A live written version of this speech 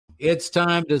It's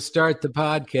time to start the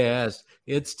podcast.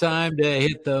 It's time to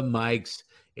hit the mics.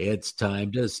 It's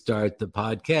time to start the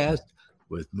podcast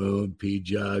with Moon,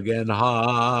 Pjugg, and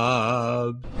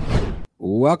Hobbs.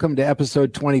 Welcome to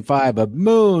episode 25 of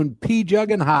Moon,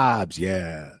 Pjugg, and Hobbs.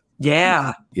 Yeah.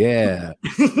 And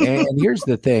here's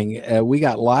the thing. We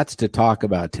got lots to talk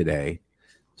about today.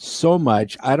 So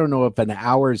much. I don't know if an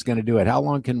hour is going to do it. How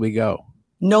long can we go?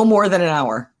 No more than an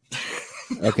hour.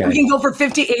 Okay. We can go for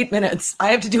 58 minutes.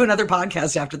 I have to do another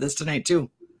podcast after this tonight,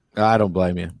 too. I don't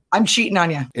blame you. I'm cheating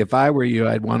on you. If I were you,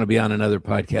 I'd want to be on another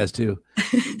podcast, too.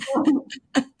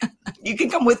 You can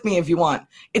come with me if you want.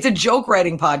 It's a joke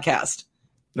writing podcast.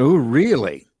 Oh,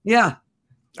 really? Yeah.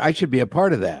 I should be a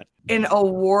part of that. An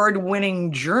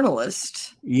award-winning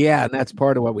journalist. Yeah, and that's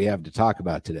part of what we have to talk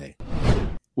about today.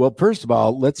 Well, first of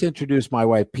all, let's introduce my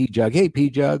wife, Pjugg. Hey,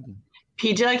 Pjugg.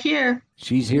 Pjugg here.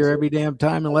 She's here every damn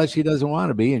time unless she doesn't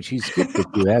want to be, and she's skipped with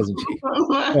you, hasn't she?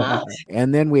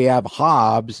 And then we have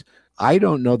Hobbs. I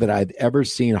don't know that I've ever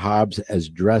seen Hobbs as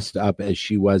dressed up as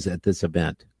she was at this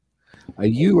event.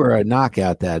 You were a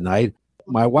knockout that night.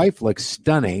 My wife looked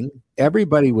stunning.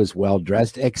 Everybody was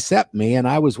well-dressed except me, and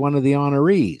I was one of the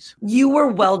honorees. You were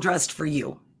well-dressed for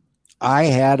you. I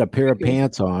had a pair of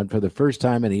pants on for the first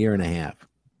time in a year and a half.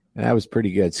 And that was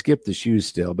pretty good. Skip the shoes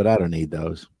still, but I don't need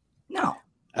those. No.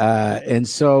 And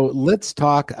so let's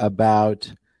talk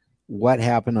about what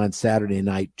happened on Saturday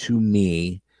night to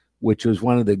me, which was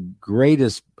one of the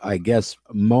greatest, I guess,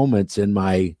 moments in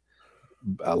my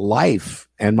life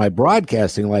and my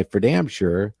broadcasting life for damn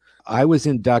sure. I was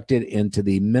inducted into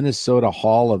the Minnesota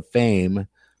Hall of Fame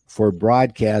for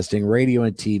broadcasting, radio,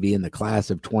 and TV in the class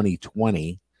of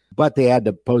 2020, but they had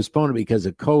to postpone it because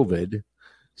of COVID.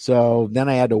 So then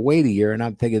I had to wait a year, and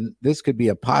I'm thinking this could be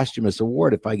a posthumous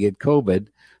award if I get COVID.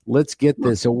 Let's get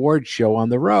this award show on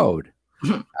the road.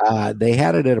 They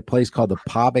had it at a place called the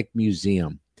Pjugg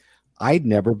Museum. I'd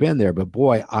never been there, but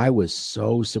boy, I was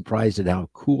so surprised at how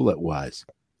cool it was.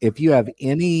 If you have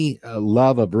any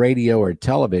love of radio or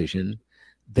television,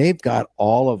 they've got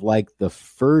all of like the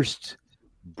first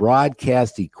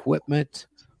broadcast equipment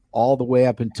all the way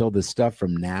up until the stuff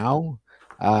from now.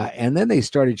 And then they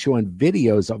started showing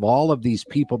videos of all of these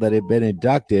people that had been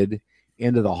inducted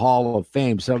into the Hall of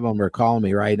Fame. Some of them are calling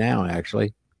me right now,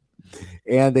 actually.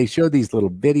 And they showed these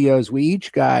little videos. We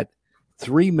each got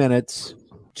 3 minutes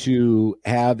to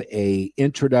have a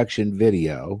introduction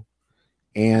video.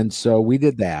 And so we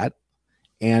did that.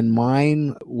 And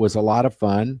mine was a lot of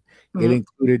fun. Mm-hmm. It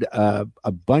included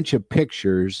a bunch of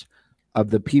pictures of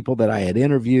the people that I had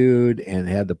interviewed and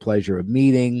had the pleasure of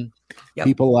meeting. Yep.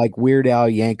 People like Weird Al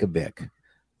Yankovic,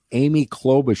 Amy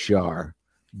Klobuchar,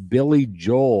 Billy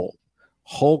Joel,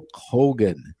 Hulk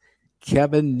Hogan,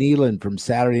 Kevin Nealon from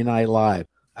Saturday Night Live.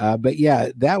 But yeah,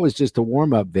 that was just a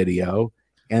warm-up video.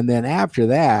 And then after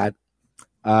that,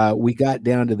 we got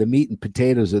down to the meat and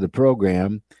potatoes of the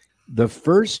program. The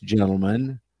first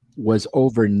gentleman was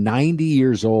over 90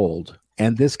 years old,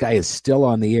 and this guy is still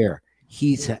on the air.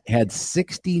 He's had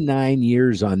 69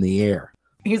 years on the air.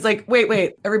 He's like,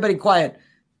 wait, everybody quiet.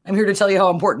 I'm here to tell you how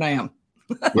important I am.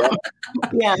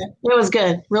 Yeah, it was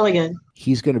good. Really good.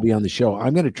 He's going to be on the show.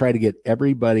 I'm going to try to get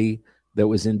everybody that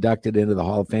was inducted into the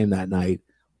Hall of Fame that night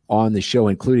on the show,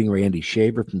 including Randy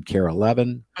Shaver from KARE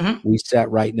 11. Mm-hmm. We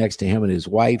sat right next to him and his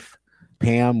wife.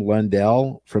 Pam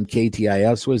Lundell from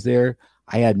KTIS was there.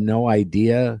 I had no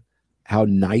idea how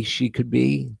nice she could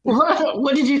be.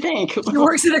 What did you think? She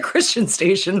works at a Christian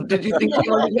station. Did you think she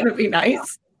was going to be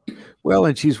nice? Well,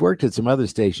 and she's worked at some other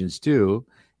stations too.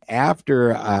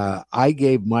 After I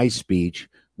gave my speech,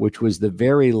 which was the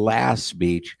very last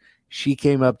speech, she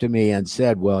came up to me and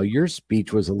said, well, your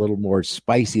speech was a little more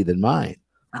spicy than mine.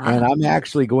 And I'm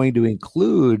actually going to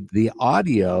include the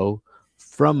audio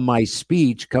from my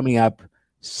speech coming up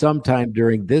sometime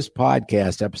during this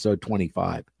podcast, episode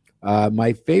 25.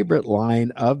 My favorite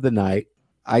line of the night,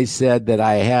 I said that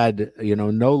I had,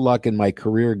 no luck in my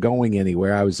career going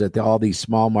anywhere. I was at all these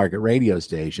small market radio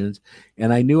stations,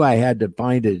 and I knew I had to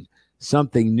find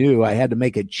something new. I had to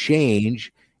make a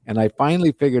change, and I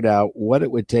finally figured out what it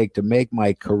would take to make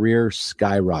my career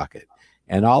skyrocket.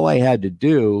 And all I had to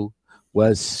do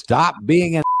was stop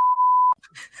being an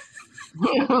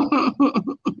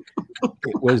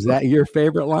Was that your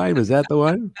favorite line? Was that the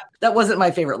one? That wasn't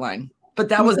my favorite line, but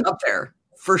that was up there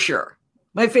for sure.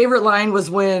 My favorite line was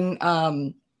when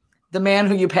the man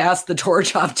who you passed the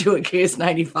torch off to at Case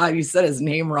 95, you said his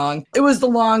name wrong. It was the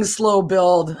long, slow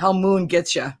build, how Moon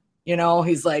gets you.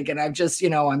 He's like, and I've just,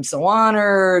 I'm so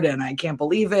honored and I can't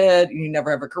believe it. You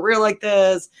never have a career like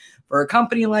this for a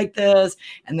company like this.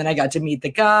 And then I got to meet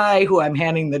the guy who I'm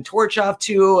handing the torch off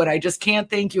to, and I just can't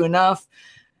thank you enough.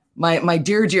 My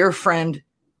dear, dear friend,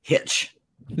 Hitch.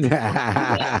 His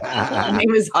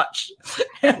name is Hutch.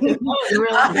 I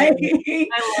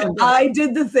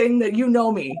did the thing that you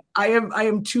know me. I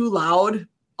am too loud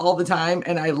all the time,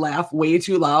 and I laugh way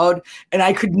too loud, and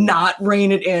I could not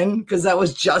rein it in because that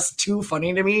was just too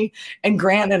funny to me. And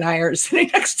Grant and I are sitting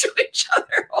next to each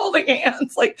other holding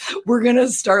hands like we're gonna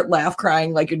start laugh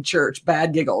crying like in church.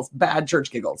 Bad giggles, bad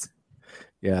church giggles.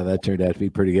 Yeah, that turned out to be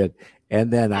pretty good.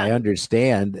 And then I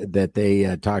understand that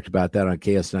they talked about that on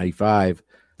KS95.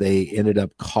 They ended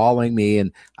up calling me,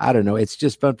 and I don't know, it's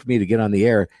just fun for me to get on the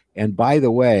air. And by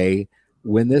the way,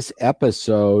 when this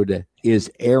episode is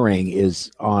airing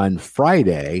is on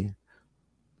Friday,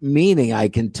 meaning I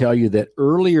can tell you that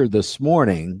earlier this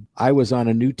morning, I was on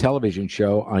a new television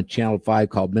show on Channel 5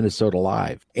 called Minnesota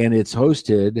Live, and it's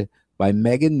hosted by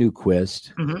Megan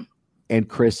Newquist and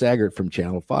Chris Eggert from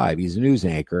Channel 5. He's a news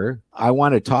anchor. I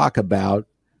want to talk about,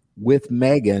 with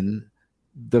Megan,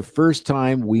 the first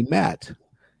time we met.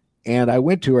 And I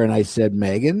went to her and I said,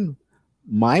 Megan,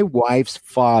 my wife's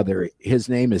father, his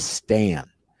name is Stan.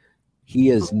 He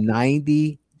is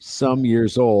 90 some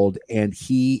years old, and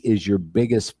he is your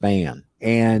biggest fan.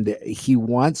 And he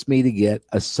wants me to get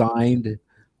assigned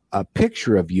a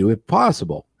picture of you if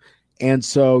possible. And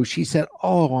so she said,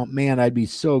 oh man, I'd be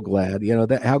so glad,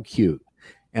 that how cute.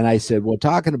 And I said, well,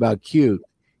 talking about cute,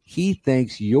 he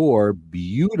thinks you're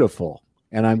beautiful.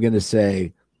 And I'm going to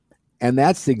say, and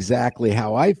that's exactly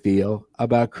how I feel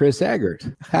about Chris Eggert.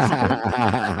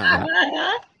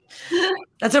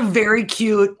 That's a very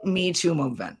cute Me Too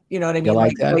movement. You know what I mean? You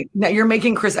like that? Like you're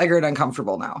making Chris Eggert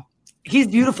uncomfortable now. He's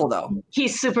beautiful, though.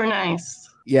 He's super nice.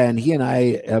 Yeah, and he and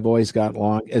I have always gotten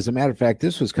along. As a matter of fact,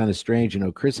 this was kind of strange.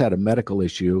 Chris had a medical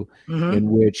issue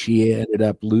in which he ended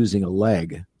up losing a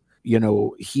leg.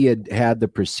 He had the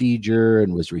procedure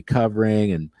and was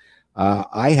recovering, and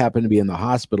I happened to be in the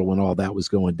hospital when all that was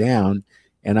going down,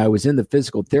 and I was in the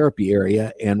physical therapy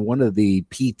area, and one of the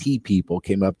PT people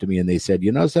came up to me and they said,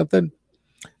 you know something?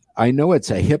 I know it's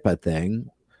a HIPAA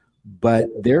thing, but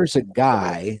there's a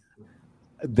guy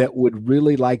that would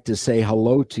really like to say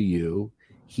hello to you.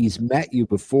 He's met you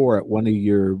before at one of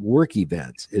your work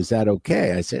events. Is that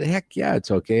okay? I said, heck yeah,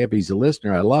 it's okay. If he's a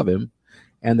listener, I love him.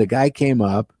 And the guy came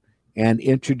up and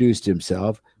introduced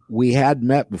himself. We had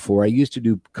met before. I used to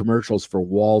do commercials for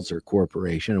Walzer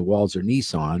Corporation and Walzer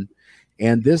Nissan.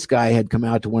 And this guy had come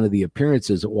out to one of the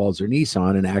appearances at Walzer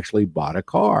Nissan and actually bought a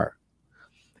car.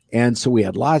 And so we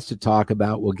had lots to talk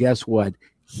about. Well, guess what?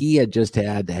 He had just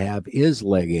had to have his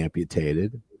leg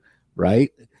amputated, right?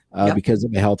 Because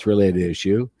of a health-related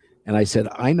issue. And I said,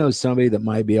 I know somebody that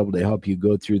might be able to help you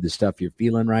go through the stuff you're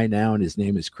feeling right now. And his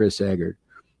name is Chris Eggert.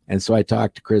 And so I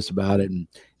talked to Chris about it. And,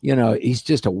 he's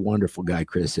just a wonderful guy,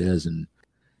 Chris is. And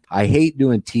I hate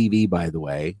doing TV, by the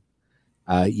way.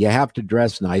 You have to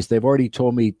dress nice. They've already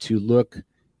told me to look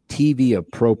TV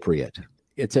appropriate.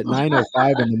 It's at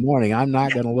 9:05 in the morning. I'm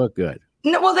not going to look good.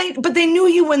 No, well, they knew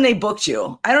you when they booked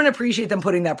you. I don't appreciate them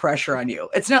putting that pressure on you.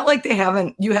 It's not like you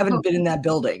haven't been in that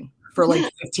building for like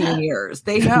 15 years.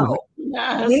 They know.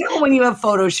 Yes. They know when you have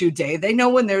photo shoot day. They know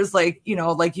when there's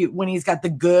when he's got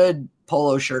the good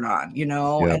polo shirt on,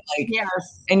 and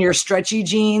and your stretchy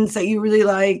jeans that you really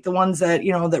like, the ones that,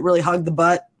 that really hug the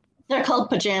butt. They're called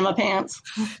pajama pants.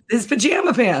 It's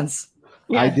pajama pants.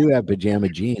 Yeah. I do have pajama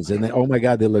jeans, and oh my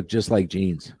God, they look just like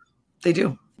jeans. They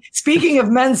do. Speaking of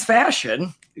men's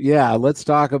fashion. Yeah, let's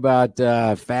talk about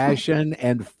fashion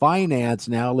and finance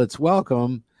now. Let's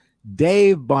welcome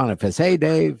Dave Boniface. Hey,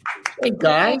 Dave. Hey,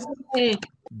 guys. Hey.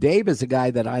 Dave is a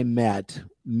guy that I met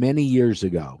many years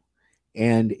ago.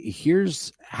 And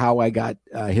here's how I got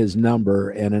his number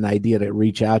and an idea to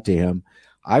reach out to him.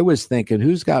 I was thinking,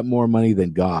 who's got more money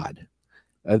than God?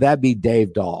 That'd be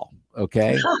Dave Dahl.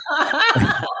 Okay.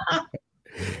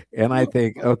 And I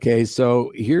think, okay,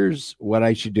 so here's what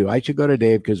I should do. I should go to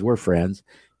Dave because we're friends.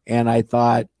 And I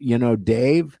thought,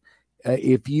 Dave,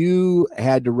 if you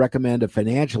had to recommend a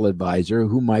financial advisor,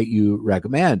 who might you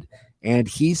recommend? And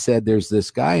he said, there's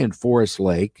this guy in Forest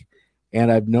Lake,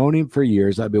 and I've known him for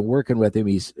years. I've been working with him.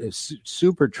 He's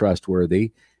super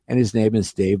trustworthy, and his name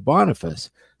is Dave Boniface.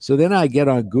 So then I get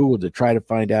on Google to try to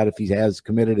find out if he has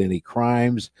committed any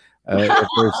crimes, if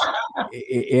there's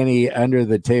any under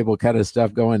the table kind of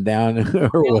stuff going down or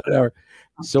whatever.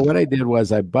 So what I did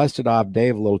was I busted off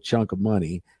Dave a little chunk of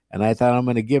money, and I thought I'm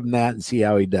going to give him that and see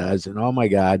how he does. And oh my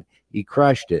God, he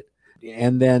crushed it.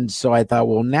 And then so I thought,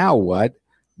 well, now what?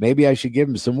 Maybe I should give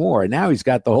him some more. And now he's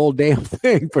got the whole damn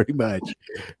thing pretty much.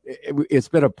 It's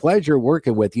been a pleasure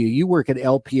working with you. You work at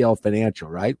LPL Financial,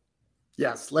 right?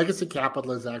 Yes. Legacy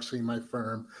Capital is actually my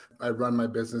firm. I run my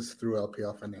business through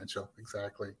LPL Financial.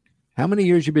 Exactly. How many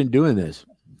years you been doing this?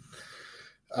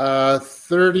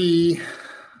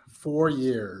 34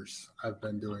 years I've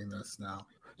been doing this now.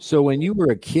 So when you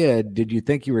were a kid, did you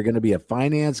think you were going to be a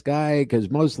finance guy? Because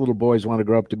most little boys want to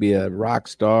grow up to be a rock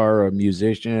star or a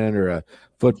musician or a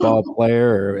football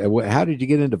player. Or how did you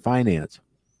get into finance?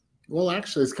 Well,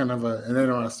 actually, it's kind of an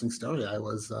interesting story. I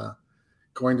was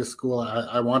going to school.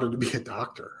 I wanted to be a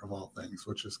doctor of all things,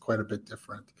 which is quite a bit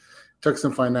different. Took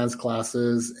some finance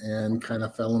classes and kind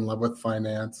of fell in love with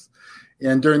finance.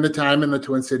 And during the time in the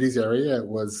Twin Cities area, it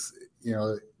was,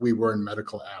 we were in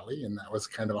Medical Alley, and that was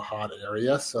kind of a hot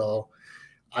area. So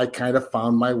I kind of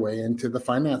found my way into the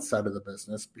finance side of the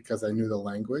business because I knew the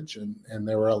language, and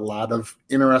there were a lot of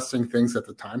interesting things at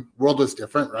the time. World was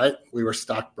different, right? We were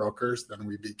stockbrokers, then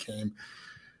we became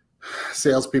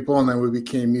salespeople, and then we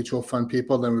became mutual fund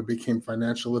people, then we became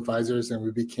financial advisors, and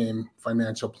we became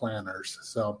financial planners.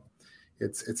 So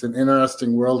it's an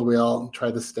interesting world. We all try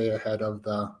to stay ahead of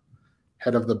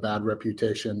the bad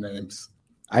reputation names.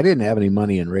 I didn't have any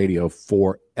money in radio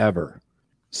forever.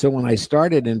 So when I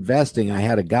started investing, I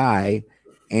had a guy,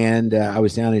 and I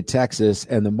was down in Texas,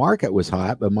 and the market was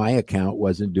hot, but my account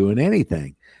wasn't doing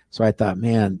anything. So I thought,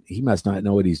 man, he must not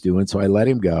know what he's doing. So I let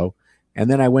him go.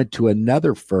 And then I went to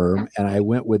another firm, and I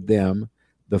went with them.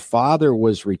 The father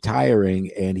was retiring,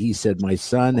 and he said, my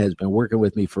son has been working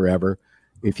with me forever.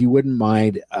 If you wouldn't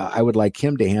mind, I would like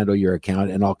him to handle your account,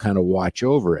 and I'll kind of watch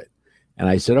over it. And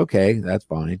I said, okay, that's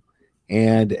fine.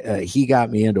 And he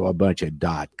got me into a bunch of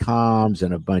 .coms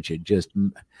and a bunch of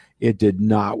it did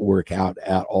not work out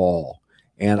at all.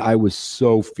 And I was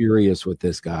so furious with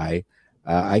this guy.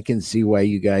 I can see why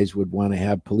you guys would want to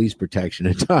have police protection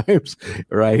at times,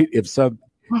 right? If some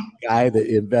guy that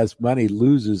invests money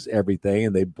loses everything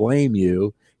and they blame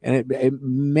you, and it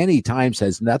many times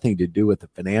has nothing to do with the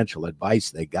financial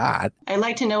advice they got. I'd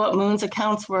like to know what Moon's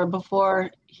accounts were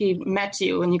before he met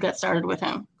you when you got started with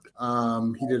him.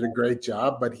 He did a great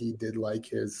job, but he did like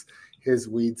his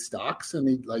weed stocks, and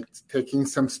he liked taking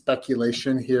some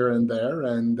speculation here and there.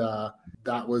 And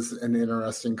that was an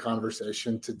interesting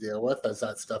conversation to deal with as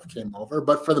that stuff came over.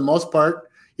 But for the most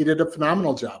part, he did a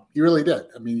phenomenal job. He really did.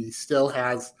 I mean, he still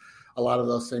has a lot of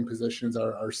those same positions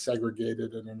are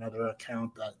segregated in another account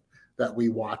that we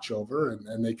watch over,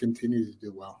 and they continue to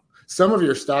do well. Some of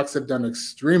your stocks have done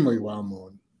extremely well,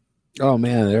 Moon. Oh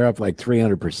man, they're up like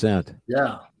 300%.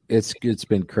 Yeah. It's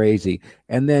been crazy.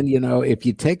 And then, if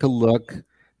you take a look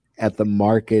at the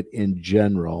market in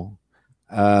general,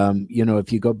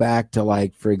 if you go back to,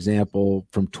 like, for example,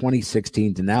 from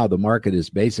 2016 to now, the market has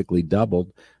basically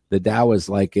doubled. The Dow was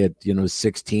like at,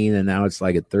 16, and now it's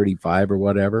like at 35 or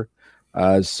whatever.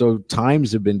 So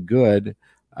times have been good.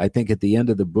 I think at the end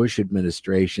of the Bush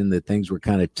administration that things were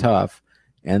kind of tough.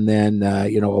 And then,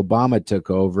 Obama took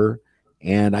over.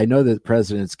 And I know that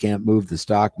presidents can't move the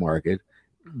stock market.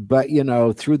 But,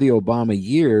 through the Obama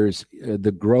years,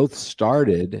 the growth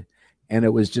started, and it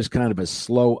was just kind of a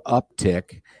slow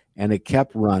uptick, and it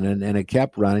kept running and it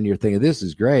kept running. You're thinking, this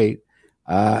is great.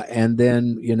 And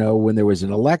then, when there was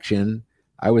an election,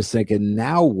 I was thinking,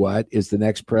 now what? Is the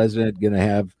next president going to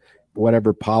have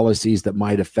whatever policies that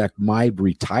might affect my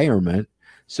retirement?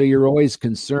 So you're always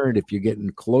concerned if you're getting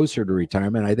closer to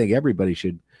retirement. I think everybody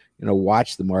should,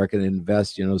 watch the market and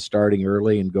invest, starting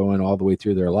early and going all the way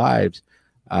through their lives.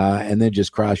 And then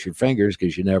just cross your fingers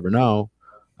because you never know.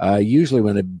 Usually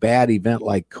when a bad event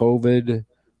like COVID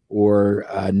or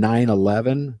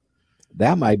 9/11,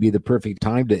 that might be the perfect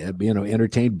time to,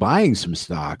 entertain buying some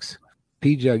stocks.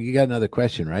 Pjugg, you got another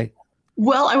question, right?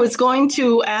 Well, I was going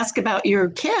to ask about your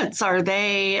kids. Are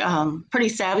they pretty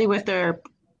savvy with their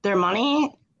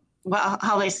money,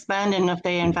 how they spend, and if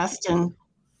they invest in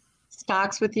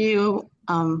stocks with you,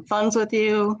 funds with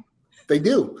you? They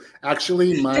do.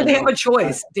 Actually, do they have a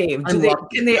choice, Dave? Are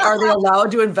they allowed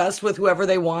to invest with whoever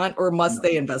they want, or must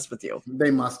they invest with you?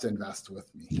 They must invest with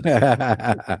me.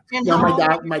 And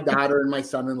my daughter and my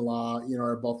son-in-law,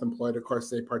 are both employed. Of course,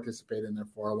 they participate in their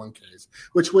 401ks,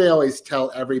 which we always tell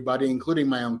everybody, including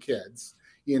my own kids.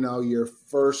 Your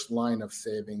first line of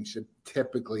saving should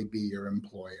typically be your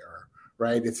employer,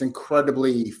 right? It's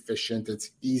incredibly efficient.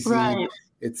 It's easy. Right.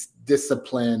 It's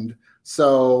disciplined.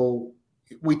 So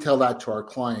we tell that to our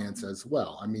clients as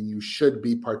well. I mean, you should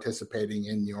be participating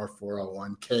in your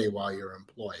 401k while you're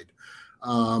employed.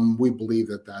 We believe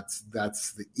that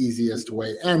that's the easiest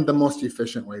way and the most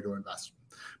efficient way to invest.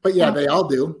 But yeah, they all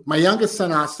do. My youngest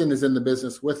son, Austin, is in the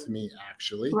business with me,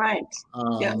 actually. Right.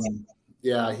 Yes.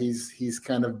 Yeah, he's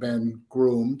kind of been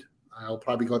groomed. I'll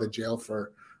probably go to jail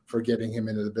for getting him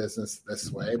into the business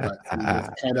this way, but he was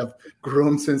kind of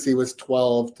groomed since he was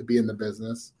 12 to be in the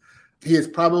business. He is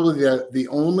probably the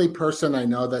only person I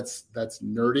know that's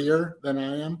nerdier than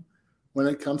I am when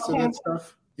it comes to that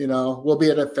stuff. You know, we'll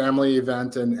be at a family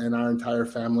event and our entire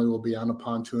family will be on a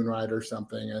pontoon ride or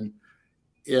something. And,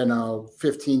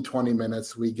 15, 20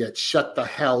 minutes, we get shut the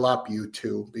hell up, you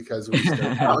two, because we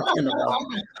start talking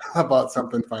about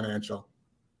something financial.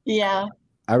 Yeah.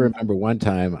 I remember one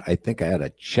time, I think I had a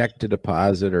check to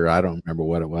deposit, or I don't remember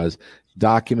what it was,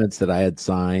 documents that I had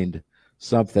signed,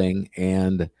 something,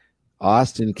 and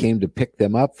Austin came to pick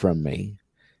them up from me.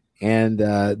 And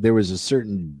there was a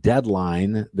certain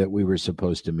deadline that we were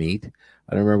supposed to meet.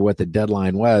 I don't remember what the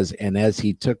deadline was. And as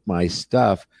he took my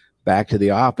stuff back to the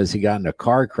office, he got in a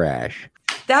car crash.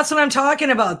 That's what I'm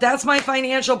talking about. That's my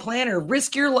financial planner.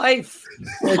 Risk your life.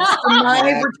 It's for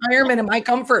my retirement and my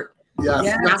comfort.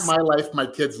 Yes. Not my life, my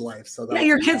kid's life. So yeah,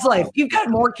 your kid's life. You've got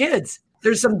more kids.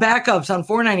 There's some backups on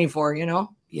 494,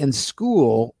 In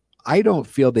school, I don't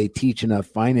feel they teach enough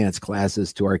finance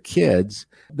classes to our kids.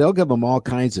 They'll give them all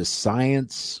kinds of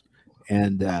science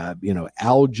and,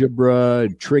 algebra,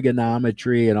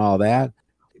 trigonometry and all that.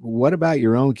 What about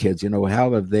your own kids?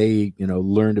 How have they,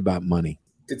 learned about money?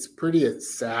 It's pretty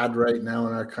sad right now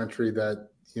in our country that,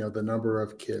 the number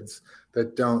of kids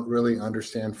that don't really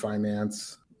understand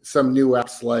finance. Some new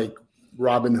apps like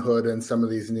Robinhood and some of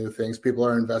these new things, people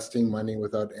are investing money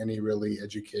without any really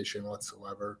education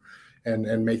whatsoever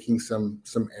and making some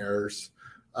errors.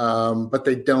 But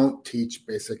they don't teach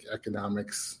basic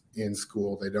economics in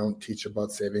school. They don't teach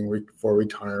about saving for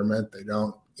retirement. They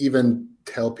don't even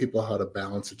tell people how to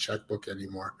balance a checkbook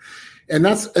anymore. And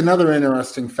that's another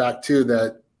interesting fact too,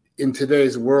 that in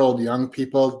today's world, young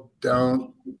people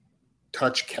don't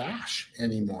touch cash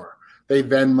anymore. They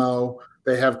Venmo,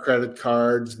 they have credit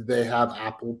cards, they have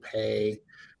Apple Pay.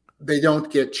 They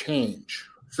don't get change.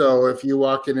 So if you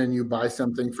walk in and you buy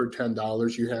something for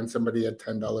 $10, you hand somebody a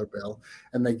 $10 bill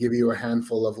and they give you a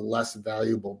handful of less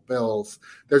valuable bills.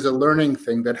 There's a learning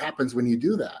thing that happens when you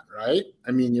do that, right?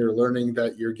 I mean, you're learning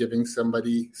that you're giving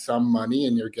somebody some money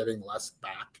and you're getting less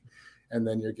back, and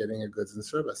then you're getting a goods and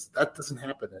service. That doesn't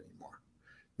happen anymore.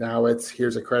 Now it's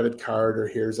here's a credit card or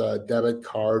here's a debit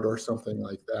card or something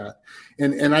like that.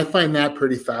 And I find that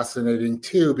pretty fascinating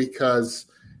too, because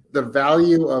the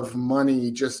value of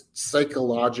money just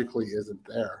psychologically isn't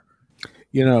there.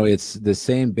 It's the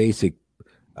same basic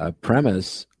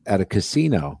premise at a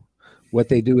casino. What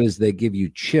they do is they give you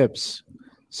chips,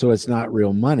 so it's not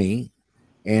real money.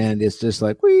 And it's just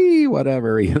like,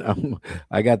 whatever,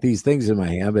 I got these things in my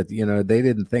hand, but, they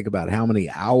didn't think about how many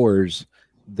hours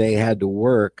they had to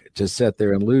work to sit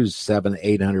there and lose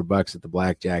 $700-800 at the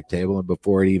blackjack table and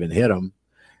before it even hit them.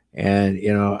 And,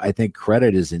 I think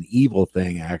credit is an evil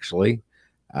thing, actually.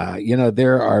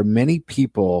 There are many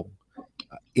people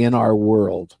in our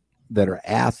world that are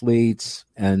athletes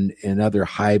and in other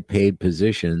high paid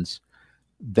positions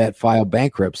that file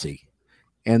bankruptcy.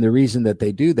 And the reason that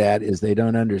they do that is they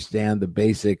don't understand the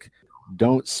basic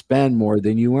don't spend more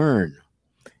than you earn.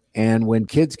 And when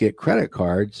kids get credit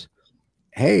cards,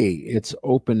 hey, it's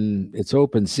open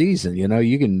season.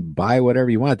 You can buy whatever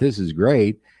you want. This is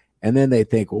great. And then they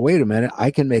think, well, wait a minute,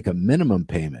 I can make a minimum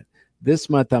payment. This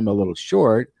month I'm a little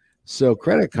short. So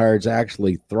credit cards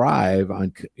actually thrive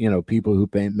on, people who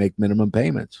make minimum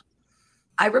payments.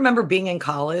 I remember being in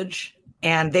college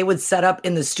and they would set up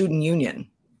in the student union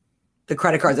the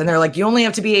credit cards. And they're like, you only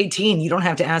have to be 18. You don't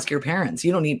have to ask your parents.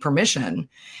 You don't need permission.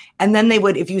 And then they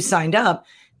would, if you signed up,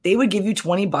 they would give you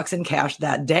 $20 in cash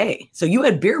that day. So you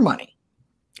had beer money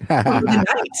for the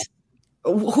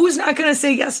night. Who's not going to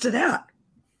say yes to that?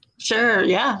 Sure.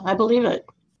 Yeah, I believe it.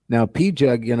 Now,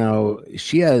 Pjugg,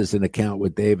 she has an account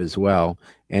with Dave as well.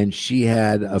 And she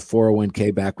had a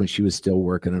 401k back when she was still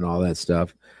working and all that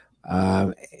stuff.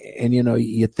 And,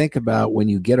 you think about when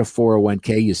you get a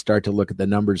 401k, you start to look at the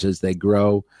numbers as they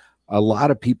grow. A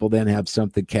lot of people then have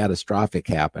something catastrophic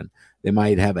happen. They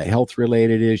might have a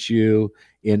health-related issue.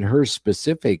 In her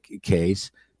specific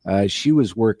case, she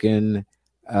was working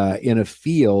in a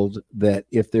field that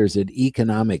if there's an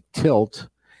economic tilt,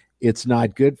 it's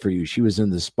not good for you. She was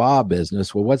in the spa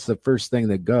business. Well, what's the first thing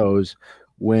that goes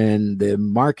when the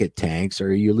market tanks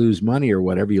or you lose money or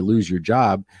whatever, you lose your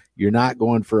job? You're not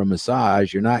going for a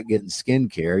massage. You're not getting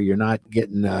skincare. You're not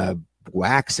getting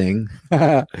waxing,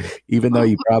 even though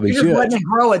you probably should. You're just letting it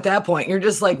grow at that point. You're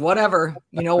just like, whatever.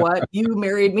 You know what? You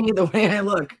married me the way I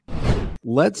look.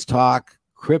 Let's talk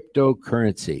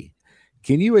cryptocurrency.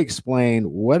 Can you explain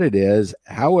what it is,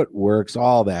 how it works,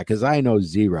 all that? Because I know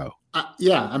zero.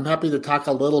 Yeah, I'm happy to talk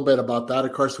a little bit about that.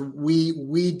 Of course,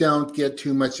 we don't get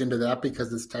too much into that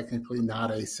because it's technically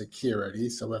not a security,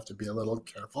 so we have to be a little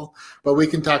careful. But we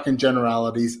can talk in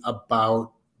generalities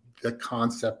about the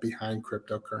concept behind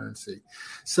cryptocurrency.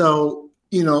 So,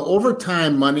 over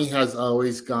time, money has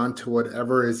always gone to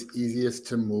whatever is easiest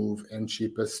to move and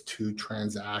cheapest to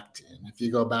transact in. If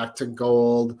you go back to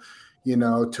gold,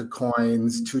 to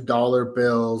coins, to dollar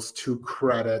bills, to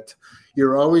credit,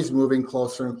 you're always moving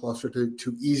closer and closer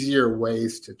to easier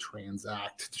ways to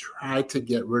transact, to try to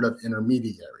get rid of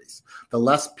intermediaries. The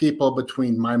less people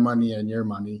between my money and your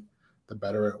money, the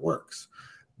better it works.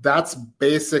 That's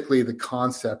basically the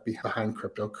concept behind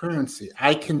cryptocurrency.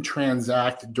 I can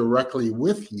transact directly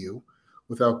with you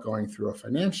without going through a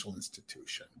financial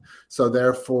institution. So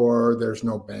therefore, there's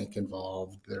no bank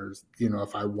involved. There's,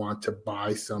 if I want to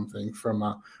buy something from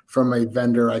a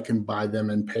vendor, I can buy them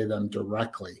and pay them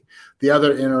directly. The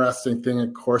other interesting thing,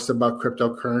 of course, about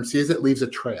cryptocurrency is it leaves a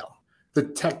trail. The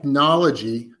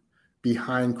technology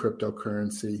behind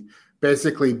cryptocurrency,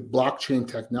 basically blockchain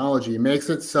technology, makes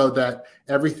it so that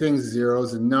everything's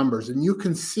zeros and numbers. And you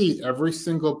can see every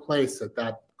single place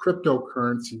that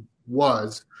cryptocurrency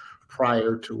was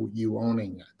prior to you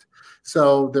owning it.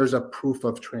 So there's a proof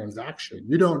of transaction.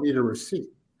 You don't need a receipt.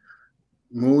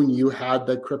 Moon, you had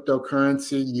the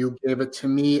cryptocurrency. You gave it to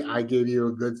me. I gave you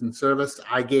a goods and service.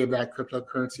 I gave that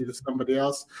cryptocurrency to somebody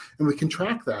else. And we can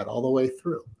track that all the way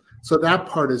through. So that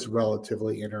part is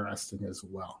relatively interesting as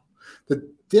well. The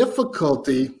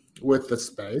difficulty with the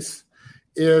space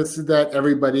is that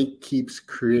everybody keeps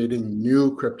creating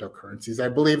new cryptocurrencies. I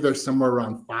believe there's somewhere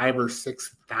around 5,000 or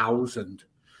 6,000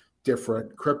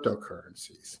 different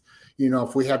cryptocurrencies.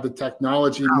 If we had the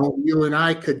technology, you and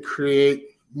I could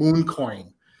create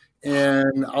Mooncoin.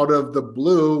 And out of the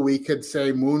blue, we could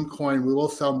say Mooncoin, we will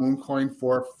sell Mooncoin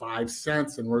for 5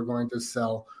 cents, and we're going to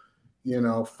sell,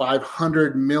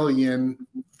 500 million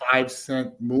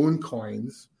 5-cent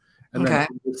Mooncoins. And then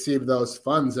we receive those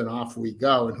funds and off we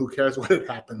go. And who cares what it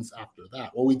happens after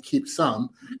that? Well, we keep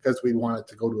some because we want it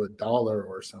to go to $1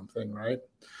 or something, right?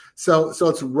 So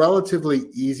it's relatively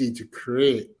easy to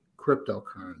create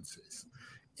cryptocurrencies.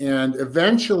 And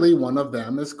eventually one of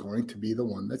them is going to be the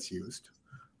one that's used.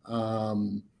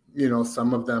 Some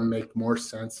of them make more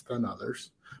sense than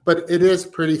others, but it is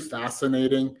pretty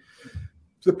fascinating.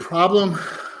 The problem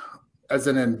as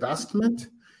an investment,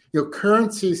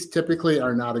 currencies typically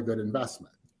are not a good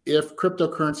investment. If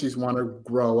cryptocurrencies want to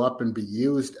grow up and be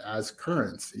used as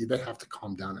currency, they have to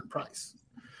calm down in price.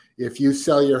 If you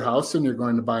sell your house and you're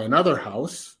going to buy another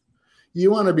house,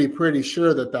 you want to be pretty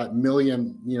sure that $1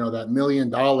 million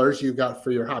you got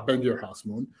for your house, bend your house,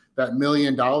 Moon, that $1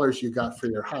 million you got for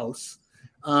your house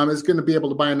is going to be able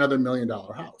to buy another $1 million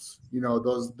house.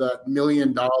 That $1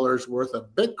 million worth of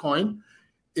Bitcoin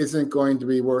isn't going to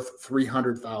be worth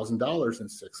 $300,000 in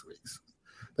 6 weeks.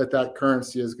 That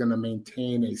currency is going to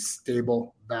maintain a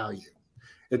stable value.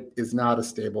 It is not a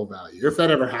stable value. If that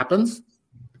ever happens,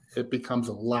 it becomes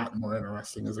a lot more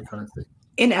interesting as a currency.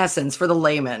 In essence, for the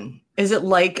layman, is it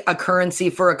like a currency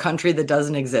for a country that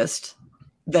doesn't exist?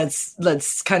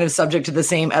 That's kind of subject to the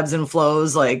same ebbs and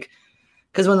flows,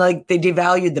 because when they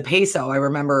devalued the peso, I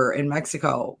remember in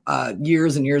Mexico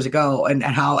years and years ago, and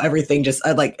how everything just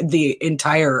the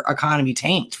entire economy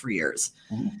tanked for years.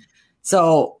 Mm-hmm.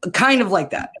 So kind of like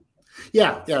that.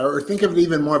 Yeah. Or think of it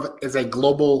even more as a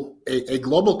global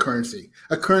currency,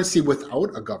 a currency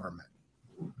without a government.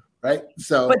 Right.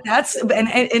 So, but that's and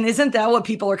isn't that what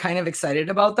people are kind of excited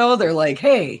about, though? They're like,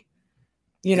 hey,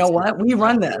 what? We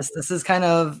run this. This is kind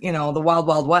of, the wild,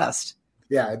 wild west.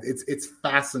 Yeah, it's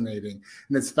fascinating.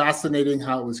 And it's fascinating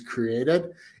how it was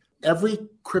created. Every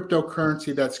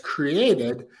cryptocurrency that's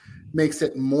created makes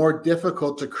it more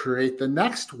difficult to create the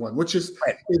next one, which is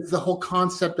it's the whole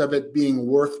concept of it being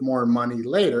worth more money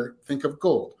later. Think of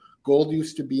gold. Gold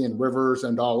used to be in rivers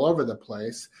and all over the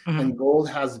place, and gold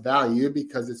has value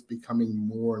because it's becoming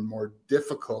more and more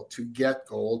difficult to get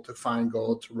gold, to find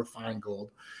gold, to refine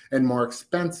gold, and more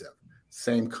expensive.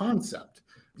 Same concept.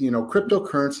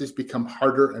 Cryptocurrencies become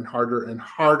harder and harder and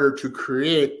harder to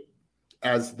create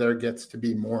as there gets to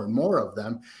be more and more of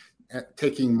them,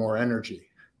 taking more energy.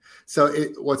 So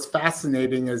what's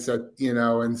fascinating is that,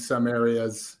 in some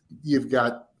areas, you've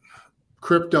got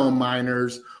crypto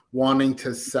miners wanting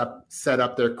to set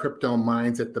up their crypto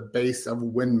mines at the base of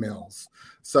windmills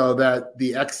so that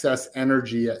the excess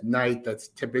energy at night that's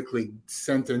typically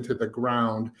sent into the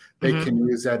ground, they can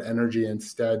use that energy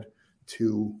instead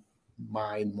to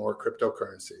mine more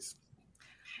cryptocurrencies.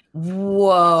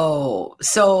 Whoa.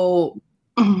 So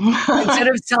instead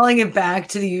of selling it back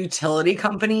to the utility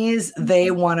companies, they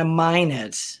want to mine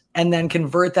it and then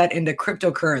convert that into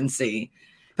cryptocurrency,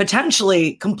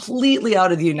 potentially completely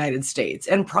out of the United States,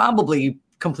 and probably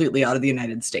completely out of the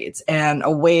United States and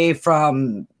away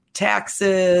from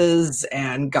taxes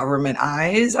and government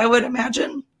eyes, I would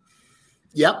imagine.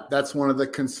 Yep, that's one of the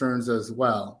concerns as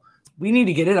well. We need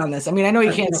to get in on this. I mean, I know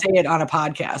you can't say it on a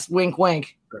podcast. Wink,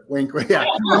 wink. Wink, wink. Yeah,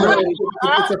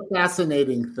 it's a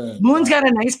fascinating thing. Moon's got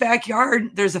a nice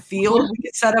backyard. There's a field. We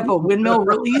could set up a windmill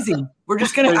real easy. We're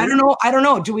just gonna. I don't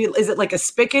know. Is it like a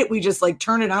spigot? We just like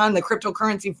turn it on. The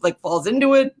cryptocurrency like falls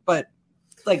into it, but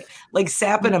like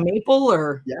sapping a maple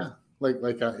or yeah.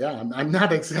 I'm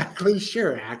not exactly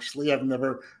sure. Actually, I've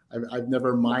never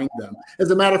mined them. As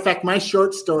a matter of fact, my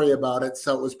short story about it.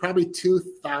 So it was probably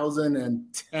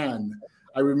 2010.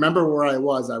 I remember where I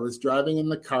was. I was driving in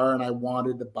the car and I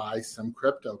wanted to buy some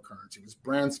cryptocurrency. It was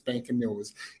brand spanking new.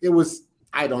 It was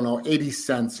I don't know 80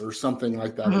 cents or something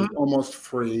like that. It was almost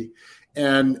free,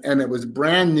 and it was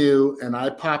brand new. And I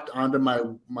popped onto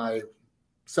my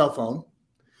cell phone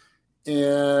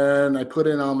and I put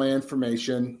in all my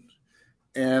information.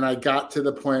 And I got to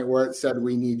the point where it said,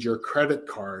 we need your credit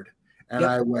card. And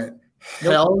I went,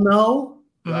 hell no,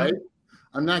 right?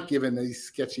 I'm not giving these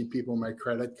sketchy people my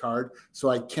credit card. So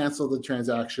I canceled the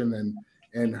transaction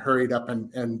and hurried up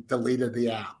and deleted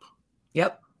the app.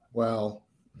 Yep. Well,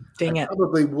 dang I it.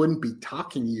 probably wouldn't be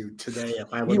talking to you today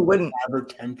if I would have ever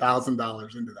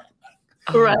 $10,000 into that.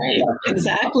 Right.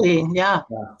 Exactly. Yeah.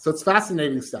 So it's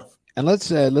fascinating stuff. And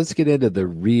let's get into the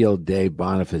real Dave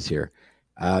Boniface here.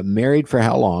 Married for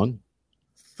how long?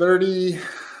 30.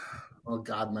 Oh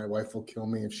God, my wife will kill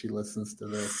me if she listens to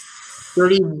this.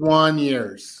 31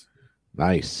 years.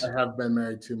 Nice. I have been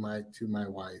married to my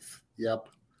wife. Yep.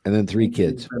 And then 3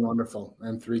 kids. It's been wonderful.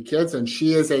 And 3 kids. And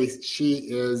she is a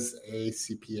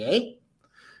CPA.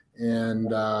 And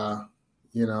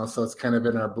so it's kind of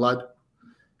in our blood.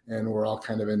 And we're all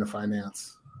kind of into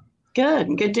finance.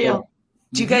 Good deal.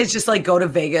 Do you guys just like go to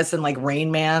Vegas and like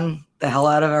Rain Man the hell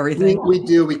out of everything? We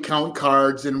do. We count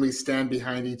cards and we stand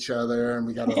behind each other and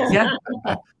we got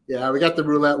we got the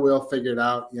roulette wheel figured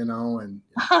out, and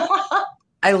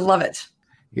I love it.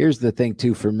 Here's the thing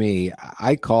too for me.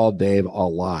 I call Dave a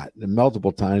lot,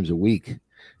 multiple times a week,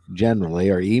 generally,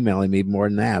 or emailing me more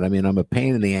than that. I mean, I'm a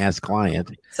pain in the ass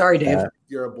client. Sorry, Dave.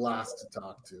 You're a blast to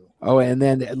talk to. Oh, and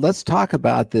then let's talk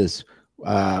about this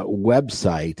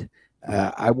website.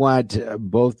 I want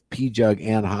both Pjugg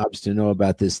and Hobbs to know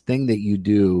about this thing that you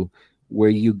do where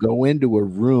you go into a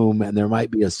room and there might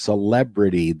be a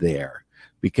celebrity there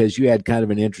because you had kind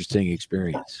of an interesting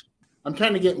experience. I'm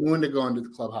trying to get Moon to go into the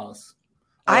Clubhouse.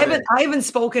 I haven't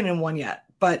spoken in one yet,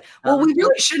 but we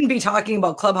really shouldn't be talking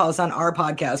about Clubhouse on our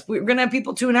podcast. We're going to have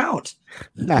people tune out.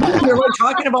 We're like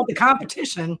talking about the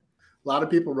competition. A lot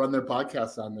of people run their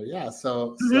podcasts on there. Yeah.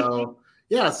 So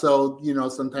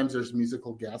sometimes there's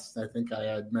musical guests. I think I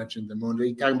had mentioned the Moon. Are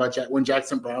you talking about when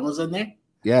Jackson Brown was in there?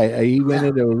 Yeah, he went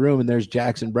into a room and there's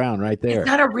Jackson Brown right there. It's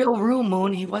not a real room,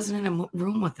 Moon. He wasn't in a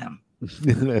room with them.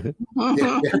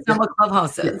 That's not what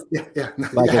Clubhouse is.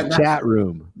 Like a chat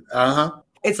room.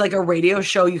 It's like a radio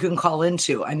show you can call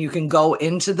into, and you can go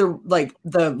into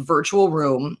the virtual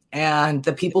room, and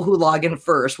the people who log in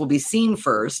first will be seen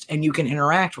first, and you can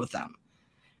interact with them.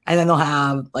 And then they'll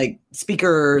have like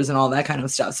speakers and all that kind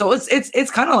of stuff. So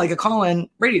it's kind of like a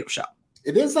call-in radio show.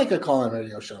 It is like a call-in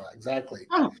radio show. Exactly.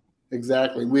 Oh.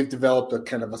 Exactly. We've developed a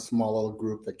kind of a small little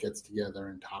group that gets together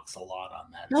and talks a lot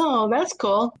on that. Oh, that's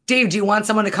cool. Dave, do you want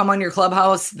someone to come on your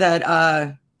Clubhouse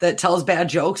that tells bad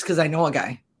jokes? Because I know a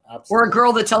guy. Absolutely. Or a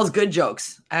girl that tells good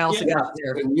jokes. I also got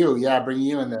there. Bring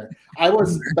you in there.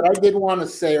 But I did want to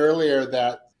say earlier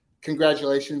that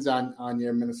congratulations on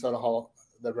your Minnesota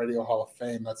the Radio Hall of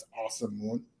Fame. That's awesome,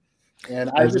 Moon. And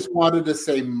I just wanted to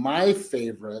say my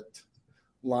favorite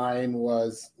line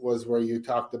was where you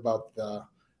talked about the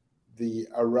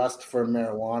arrest for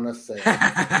marijuana sale.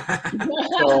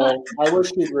 So I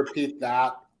wish you'd repeat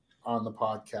that on the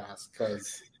podcast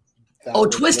because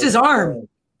twist his arm.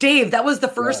 Dave, that was the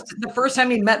first time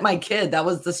he met my kid. That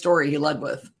was the story he led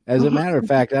with. As a matter of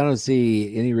fact, I don't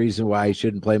see any reason why I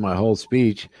shouldn't play my whole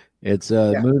speech. It's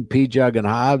Moon, Pjugg, and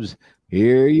Hobbs.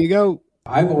 Here you go.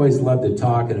 I've always loved to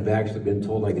talk and have actually been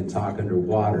told I can talk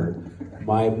underwater.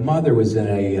 My mother was in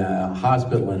a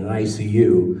hospital in an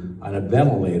ICU on a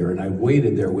ventilator, and I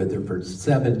waited there with her for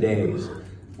 7 days.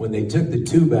 When they took the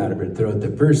tube out of her throat,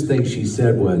 the first thing she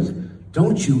said was,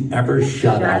 "Don't you ever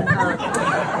shut up."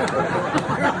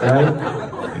 Right?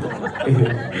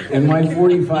 In my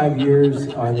 45 years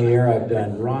on the air, I've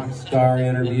done rock star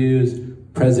interviews,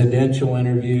 presidential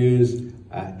interviews,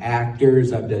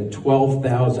 actors. I've done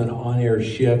 12,000 on-air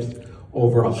shifts,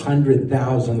 over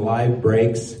 100,000 live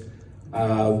breaks,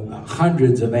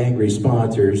 hundreds of angry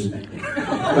sponsors,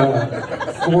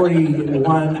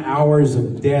 41 hours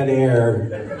of dead air,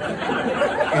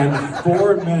 and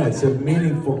 4 minutes of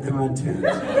meaningful content.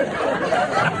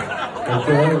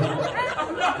 Okay?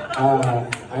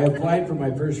 I applied for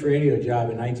my first radio job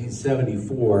in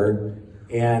 1974,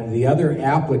 and the other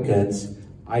applicants,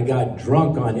 I got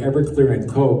drunk on Everclear and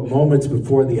Coke moments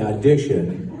before the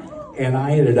audition, and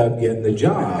I ended up getting the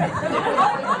job.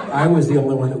 I was the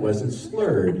only one that wasn't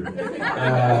slurred.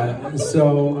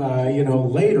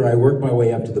 Later I worked my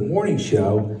way up to the morning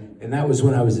show, and that was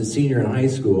when I was a senior in high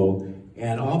school,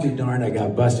 and I'll be darned, I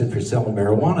got busted for selling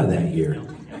marijuana that year.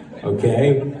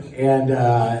 Okay?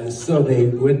 And so they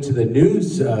went to the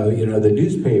news, the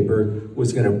newspaper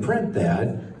was going to print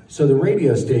that. So the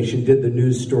radio station did the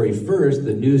news story first.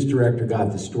 The news director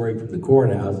got the story from the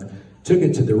courthouse, took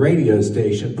it to the radio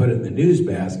station, put it in the news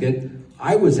basket.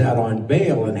 I was out on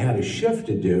bail and had a shift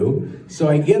to do. So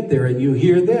I get there and you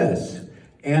hear this.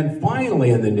 And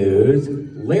finally in the news,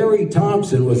 Larry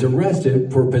Thompson was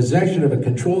arrested for possession of a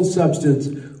controlled substance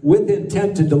with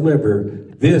intent to deliver.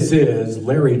 This is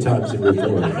Larry Thompson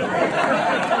reporting.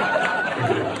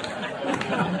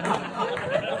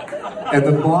 And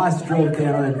the boss drove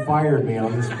down and fired me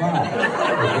on the spot.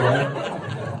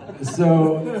 Okay?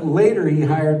 So later he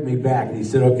hired me back and he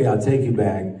said, okay, I'll take you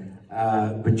back,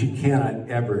 but you cannot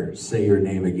ever say your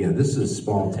name again. This is a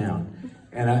small town.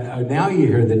 And now you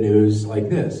hear the news like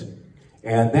this.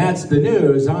 And that's the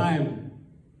news I'm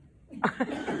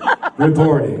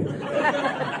reporting.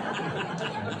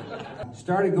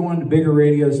 Started going to bigger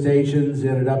radio stations,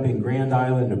 ended up in Grand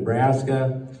Island,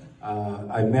 Nebraska.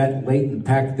 I met Leighton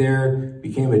Peck there,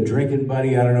 became a drinking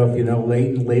buddy. I don't know if you know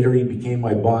Leighton. Later he became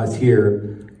my boss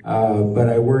here. But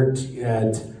I worked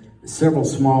at several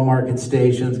small market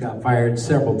stations, got fired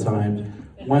several times.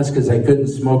 Once because I couldn't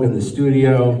smoke in the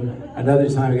studio. Another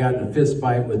time I got in a fist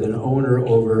fight with an owner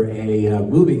over a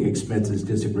moving expenses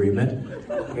disagreement.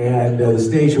 And the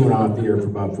station went off the air for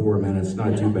about 4 minutes,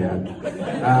 not too bad.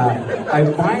 I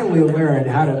finally learned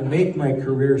how to make my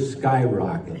career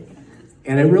skyrocket.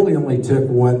 And it really only took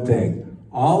one thing.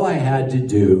 All I had to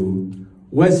do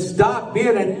was stop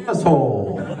being an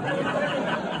asshole.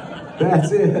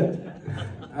 That's it.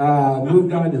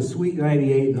 Moved on to Suite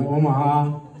 98 in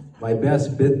Omaha. My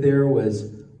best bit there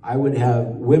was I would have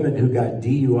women who got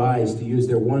DUIs to use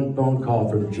their one phone call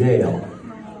from jail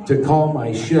to call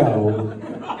my show,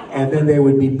 and then they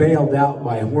would be bailed out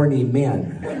by horny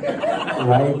men,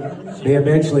 right? They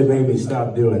eventually made me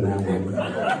stop doing that one.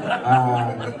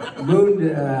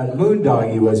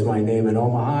 Moondoggy was my name in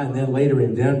Omaha, and then later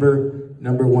in Denver,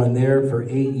 #1 there for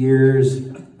 8 years.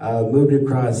 Moved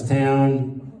across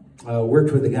town,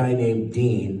 worked with a guy named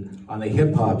Dean on a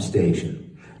hip-hop station.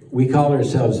 We call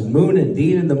ourselves Moon and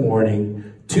Dean in the morning,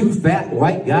 two fat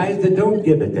white guys that don't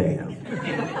give a damn,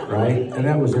 right? And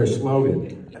that was our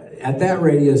slogan. At that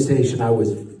radio station, I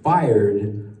was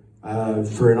fired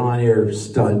for an on-air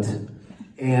stunt.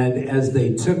 And as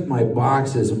they took my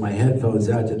boxes and my headphones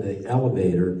out to the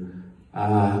elevator,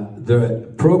 the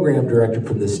program director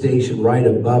from the station right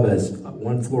above us,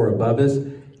 one floor above us,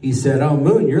 he said, "Oh,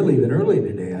 Moon, you're leaving early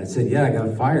today." I said, "Yeah, I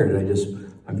got fired.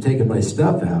 I'm taking my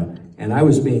stuff out." And I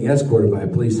was being escorted by a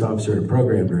police officer and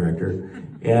program director.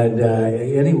 And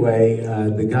anyway,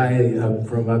 the guy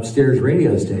from upstairs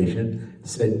radio station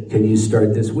said, "Can you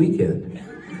start this weekend?"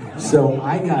 So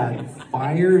I got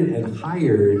fired and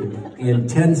hired in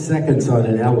 10 seconds on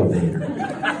an elevator.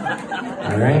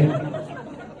 All right?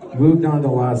 Moved on to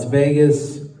Las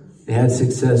Vegas. Had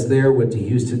success there. Went to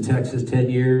Houston, Texas, 10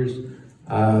 years.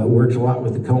 Worked a lot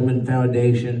with the Komen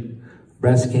Foundation.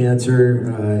 Breast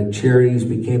cancer, charities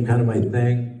became kind of my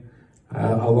thing,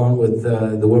 along with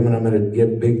the women I'm going to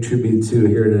give big tribute to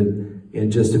here in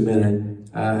just a minute.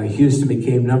 Houston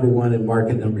became #1 and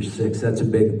market #6. That's a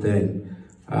big thing.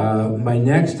 My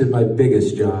next and my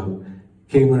biggest job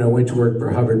came when I went to work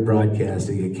for Hubbard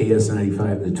Broadcasting at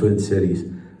KS95 in the Twin Cities.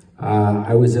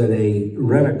 I was at a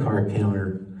rent-a-car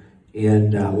counter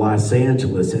in Los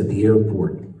Angeles at the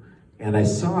airport. And I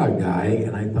saw a guy,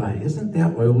 and I thought, isn't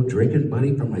that my old drinking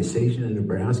buddy from my station in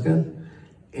Nebraska?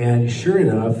 And sure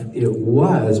enough, it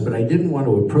was, but I didn't want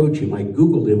to approach him. I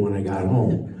Googled him when I got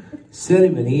home, sent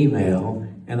him an email,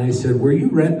 and I said, "Were you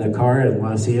renting a car in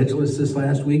Los Angeles this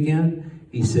last weekend?"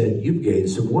 He said, "You've gained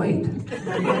some weight."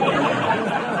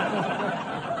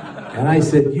 And I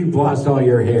said, "You've lost all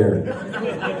your hair."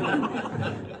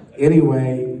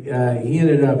 Anyway, he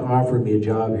ended up offering me a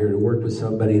job here to work with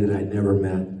somebody that I'd never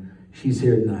met. She's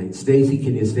here tonight. Stacy,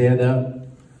 can you stand up?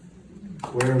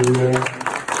 Where are we at?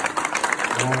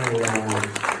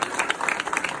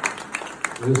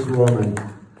 This woman.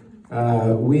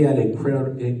 We had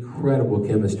incredible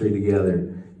chemistry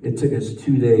together. It took us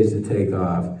 2 days to take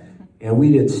off. And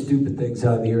we did stupid things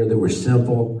on the air that were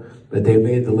simple, but they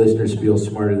made the listeners feel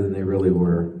smarter than they really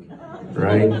were,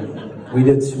 right? We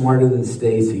did Smarter Than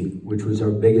Stacy, which was our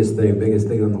biggest thing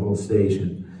on the whole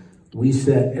station. We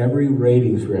set every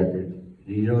ratings record.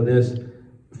 Do you know this?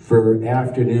 For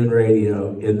afternoon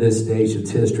radio in this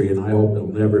station's history, and I hope it'll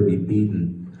never be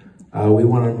beaten. We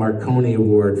won a Marconi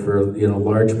Award for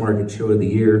large market show of the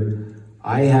year.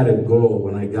 I had a goal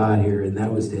when I got here, and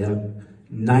that was to have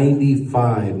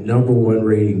 95 number one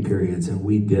rating periods, and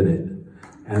we did it.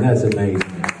 And that's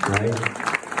amazing, right?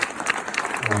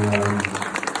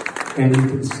 And you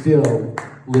can still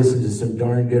listen to some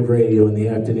darn good radio in the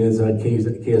afternoons on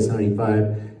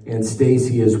KS95. And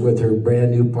Stacy is with her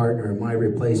brand new partner, my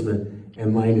replacement,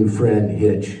 and my new friend,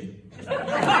 Hitch.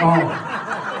 Oh,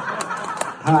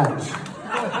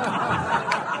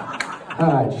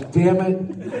 Hutch, damn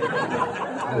it.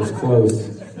 That was close.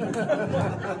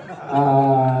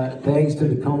 Thanks to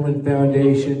the Komen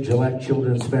Foundation, Gillette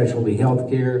Children's Specialty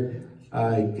Healthcare,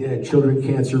 Children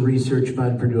Cancer Research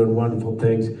Fund for doing wonderful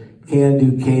things, Can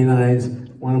Do Canines,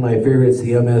 one of my favorites,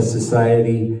 the MS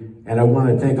Society, and I want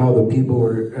to thank all the people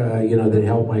that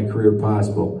helped my career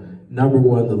possible. Number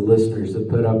one, the listeners that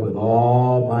put up with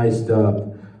all my stuff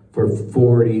for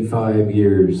 45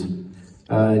 years.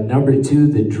 Number two,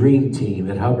 the dream team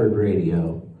at Hubbard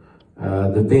Radio,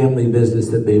 the family business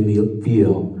that made me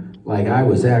feel like I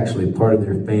was actually part of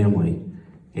their family.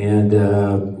 And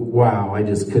wow, I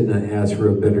just couldn't have asked for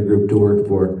a better group to work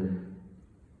for.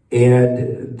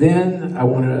 And then I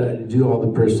want to do all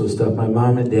the personal stuff. My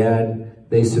mom and dad,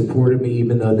 they supported me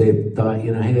even though they thought,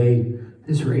 hey,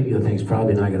 this radio thing's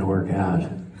probably not going to work out,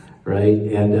 right?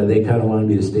 And they kind of wanted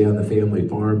me to stay on the family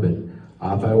farm, but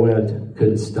off I went,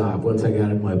 couldn't stop. Once I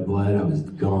got it in my blood, I was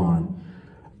gone.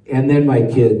 And then my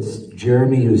kids,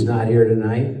 Jeremy, who's not here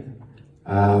tonight,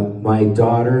 my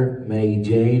daughter, Maggie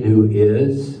Jane,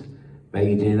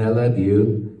 Maggie Jane, I love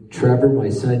you. Trevor, my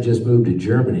son, just moved to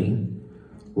Germany.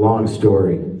 Long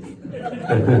story.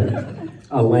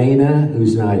 Elena,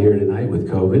 who's not here tonight with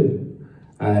COVID.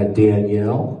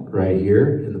 Danielle, right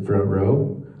here in the front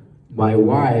row. My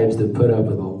wives that put up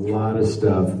with a lot of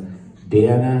stuff.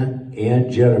 Dana and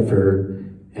Jennifer,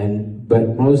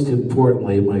 but most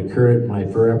importantly, my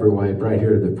forever wife right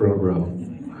here in the front row.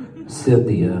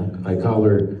 Cynthia, I call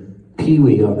her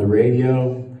Pee-wee on the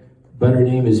radio, but her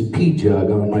name is Pjugg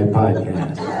on my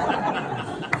podcast.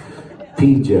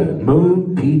 Pjugg,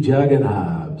 Moon, Pjugg, and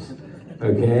Hobbs.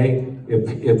 Okay? If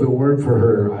it weren't for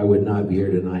her, I would not be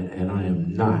here tonight, and I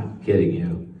am not kidding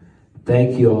you.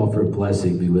 Thank you all for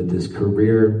blessing me with this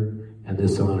career and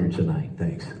this honor tonight.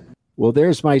 Thanks. Well,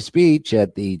 there's my speech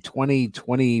at the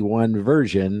 2021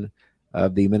 version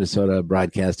of the Minnesota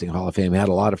Broadcasting Hall of Fame. Had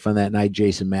a lot of fun that night.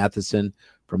 Jason Matheson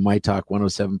from My Talk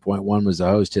 107.1 was the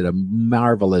host, did a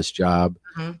marvelous job.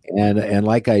 Mm-hmm. And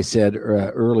like I said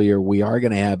earlier, we are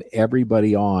going to have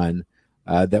everybody on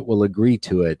that will agree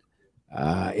to it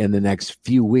in the next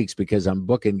few weeks, because I'm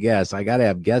booking guests. I got to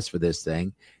have guests for this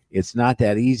thing. It's not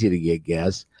that easy to get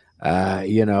guests. I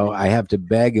have to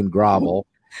beg and grovel.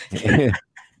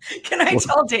 Can I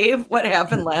tell Dave what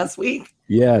happened last week?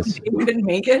 Yes. Dave couldn't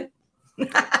make it.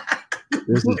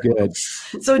 This is good.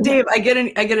 So Dave, I get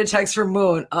a text from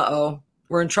Moon.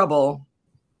 We're in trouble.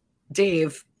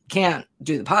 Dave can't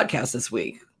do the podcast this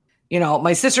week.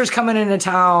 My sister's coming into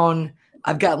town.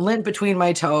 I've got lint between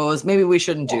my toes. Maybe we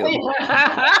shouldn't do.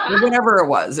 Whatever it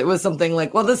was something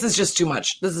like, well, this is just too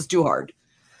much. This is too hard.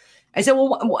 I said,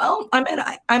 well, I'm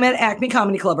at Acme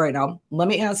Comedy Club right now. Let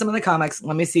me ask some of the comics.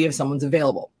 Let me see if someone's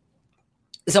available.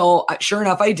 So sure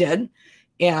enough, I did.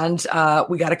 And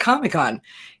we got a comic on.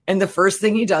 And the first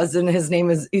thing he does, and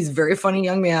he's a very funny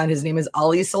young man. His name is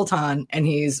Ali Sultan. And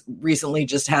he's recently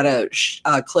just had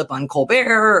a clip on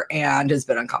Colbert and has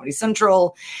been on Comedy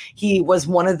Central. He was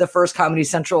one of the first Comedy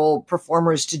Central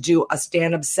performers to do a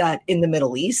stand-up set in the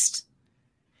Middle East,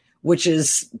 which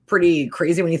is pretty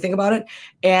crazy when you think about it.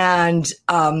 And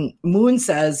Moon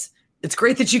says, it's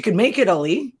great that you could make it,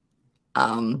 Ali.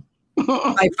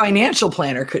 My financial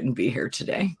planner couldn't be here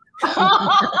today.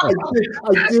 I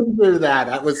did hear that.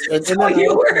 That was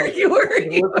you were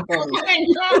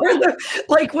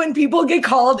like when people get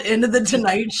called into the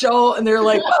Tonight Show and they're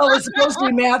like, well, it's supposed to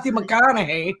be Matthew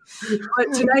McConaughey,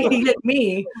 but tonight he hit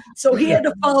me, so he had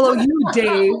to follow you,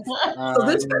 Dave. So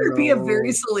this better be a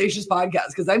very salacious podcast,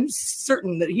 because I'm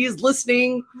certain that he is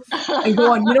listening and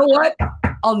going, you know what?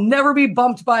 I'll never be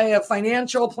bumped by a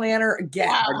financial planner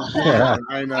again.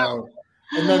 I know.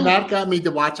 And then that got me to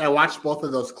watch. I watched both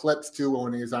of those clips too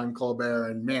when he was on Colbert,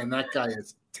 and man, that guy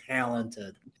is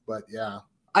talented. But yeah,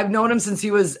 I've known him since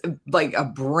he was like a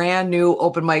brand new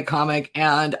open mic comic,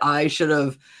 and I should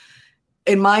have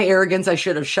in my arrogance, I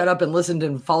should have shut up and listened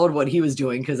and followed what he was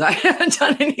doing because I haven't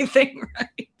done anything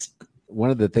right. One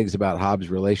of the things about Hobbs'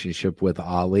 relationship with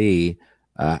Ali,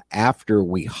 after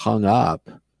we hung up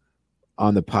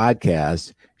on the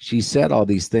podcast, she said all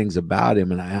these things about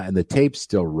him, and the tape's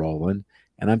still rolling.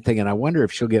 And I'm thinking, I wonder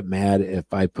if she'll get mad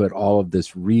if I put all of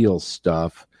this real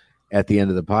stuff at the end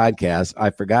of the podcast.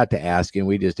 I forgot to ask him.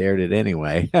 We just aired it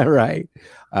anyway. Right.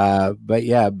 But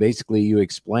yeah, basically you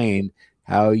explained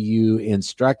how you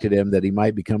instructed him that he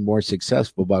might become more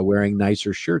successful by wearing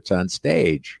nicer shirts on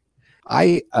stage.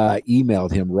 I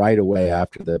emailed him right away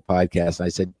after the podcast. And I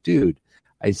said, dude,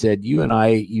 I said, you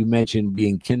mentioned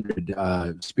being kindred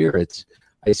spirits.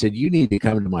 I said, you need to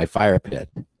come to my fire pit.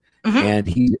 Mm-hmm. And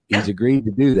he's agreed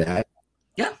to do that.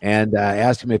 Yeah. And I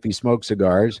asked him if he smoked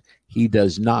cigars. He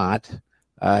does not.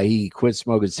 He quit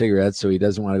smoking cigarettes, so he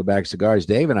doesn't want to go back to cigars.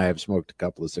 Dave and I have smoked a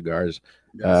couple of cigars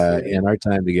in our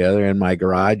time together in my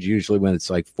garage, usually when it's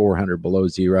like 400 below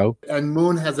zero. And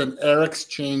Moon has an air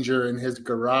exchanger in his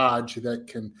garage that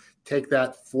can take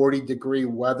that 40-degree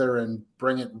weather and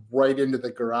bring it right into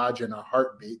the garage in a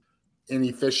heartbeat.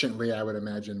 Inefficiently, I would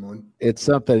imagine, Moon. It's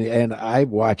something, and I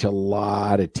watch a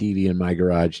lot of TV in my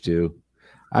garage too.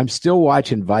 I'm still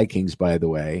watching Vikings, by the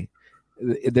way.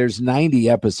 There's 90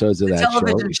 episodes of that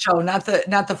television show, not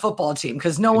the football team,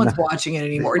 because no one's watching it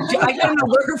anymore. I got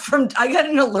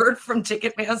an alert from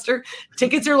Ticketmaster.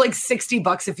 Tickets are like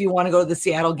 $60 if you want to go to the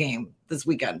Seattle game this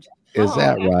weekend. Is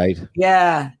that right?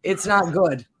 Yeah, it's not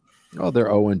good. Oh, they're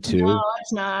 0-2. No,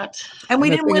 it's not. And we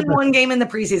didn't win one game in the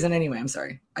preseason anyway. I'm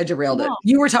sorry. I derailed it.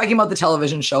 You were talking about the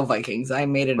television show Vikings. I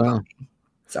made it about me.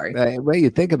 Sorry. Well, you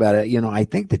think about it, I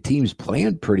think the team's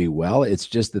playing pretty well. It's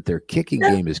just that their kicking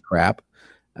game is crap.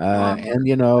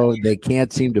 And, they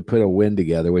can't seem to put a win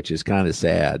together, which is kind of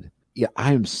sad. Yeah,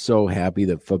 I am so happy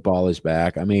that football is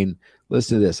back. I mean,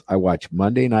 listen to this. I watch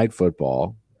Monday Night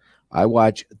Football. I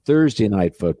watch Thursday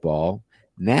Night Football.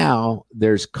 Now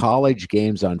there's college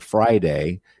games on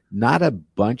Friday, not a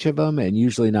bunch of them, and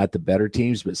usually not the better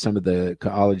teams, but some of the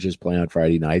colleges play on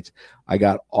Friday nights. I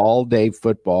got all day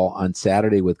football on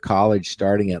Saturday with college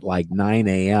starting at like 9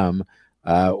 a.m.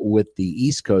 With the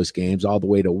East Coast games all the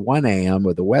way to 1 a.m.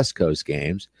 with the West Coast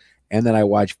games. And then I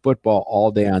watch football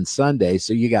all day on Sunday.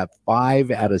 So you got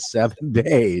 5 out of 7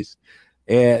 days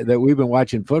that we've been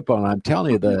watching football. And I'm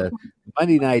telling you, the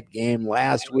Monday night game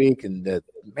last week, and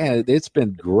man, it's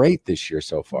been great this year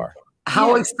so far.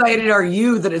 How excited are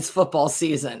you that it's football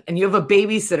season and you have a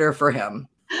babysitter for him?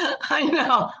 I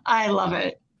know. I love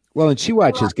it. Well, and she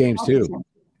watches games too.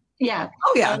 Yeah.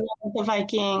 Oh, yeah. I love the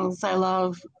Vikings. I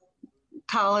love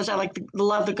college. I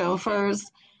love the Gophers,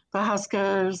 the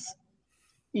Huskers.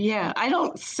 Yeah. I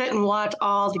don't sit and watch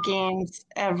all the games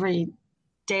every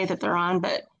day that they're on,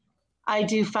 but I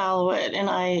do follow it, and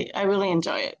I really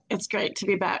enjoy it. It's great to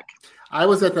be back. I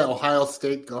was at the Ohio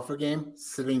State Gopher game,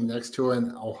 sitting next to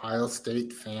an Ohio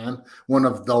State fan, one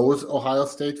of those Ohio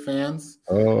State fans.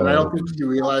 Oh. And I don't think he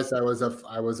realized I was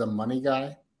a money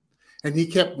guy. And he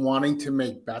kept wanting to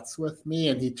make bets with me,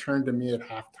 and he turned to me at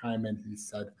halftime and he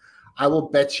said, I will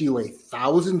bet you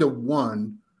 1,000 to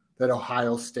 1 that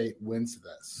Ohio State wins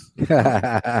this.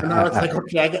 And I was like,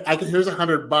 okay, I can, here's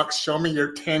 $100. Show me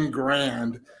your 10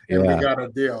 grand, and we got a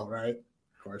deal, right?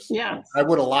 Of course. Yeah. I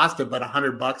would have lost it, but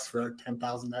 $100 for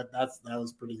 10,000, that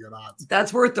was pretty good odds.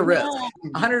 That's worth the risk.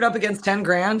 100 up against 10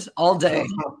 grand all day.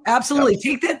 Absolutely.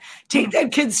 Take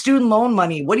that kid's student loan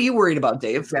money. What are you worried about,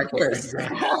 Dave? Exactly.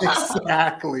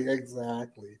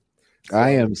 I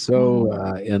am so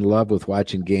in love with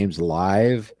watching games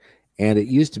live. And it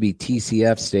used to be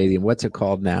TCF Stadium. What's it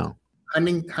called now?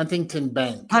 Huntington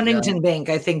Bank. Bank,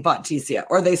 I think, bought TCF.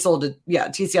 Or they sold it. Yeah,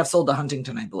 TCF sold to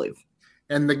Huntington, I believe.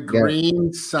 And the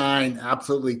green sign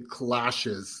absolutely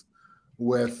clashes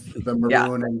with the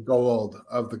maroon and gold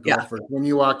of the Gophers. Yeah. When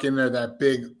you walk in there, that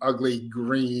big, ugly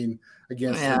green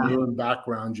against the maroon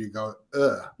background, you go,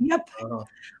 ugh. Yep.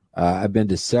 I've been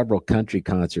to several country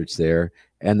concerts there,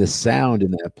 and the sound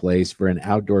in that place for an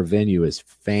outdoor venue is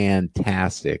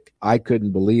fantastic. I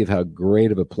couldn't believe how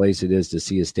great of a place it is to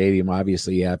see a stadium.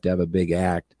 Obviously, you have to have a big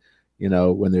act,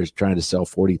 when they're trying to sell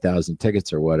 40,000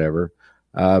 tickets or whatever.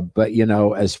 But,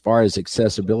 as far as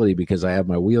accessibility, because I have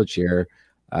my wheelchair,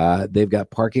 they've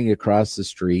got parking across the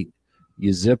street.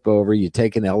 You zip over, you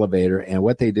take an elevator, and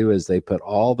what they do is they put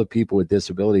all the people with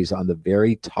disabilities on the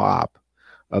very top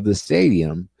of the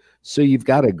stadium. So you've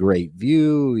got a great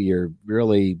view. You're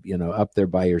really, up there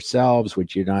by yourselves,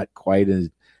 which you're not quite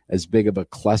as big of a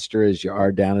cluster as you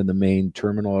are down in the main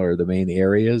terminal or the main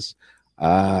areas.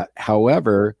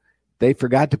 However, they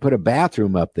forgot to put a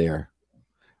bathroom up there,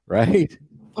 right?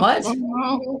 What?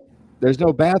 There's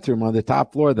no bathroom on the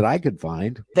top floor that I could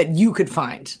find. That you could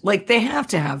find. Like they have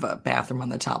to have a bathroom on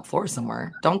the top floor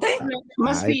somewhere, don't they? It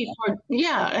must be for,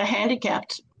 a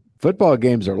handicapped. Football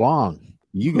games are long.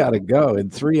 You got to go in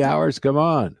 3 hours. Come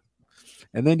on.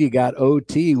 And then you got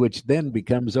OT, which then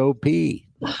becomes OP.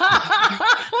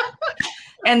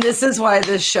 And this is why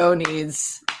this show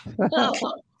needs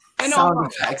sound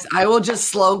effects. I will just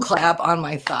slow clap on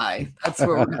my thigh. That's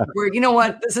where we're, you know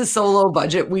what? This is so low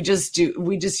budget. We just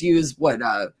use what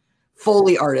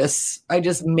Foley artists. I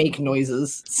just make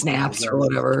noises, snaps or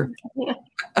whatever.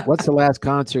 What's the last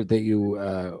concert that you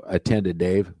attended,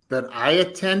 Dave? That I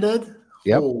attended?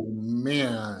 Yep. Oh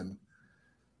man.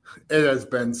 It has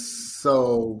been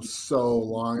so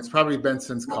long. It's probably been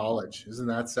since college. Isn't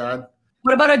that sad?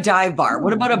 What about a dive bar?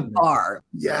 What about a bar?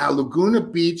 Yeah, Laguna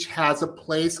Beach has a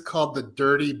place called the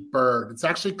Dirty Bird. It's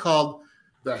actually called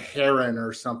the Heron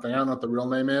or something. I don't know what the real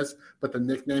name is, but the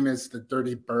nickname is the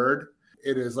Dirty Bird.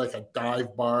 It is like a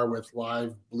dive bar with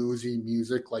live bluesy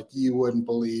music like you wouldn't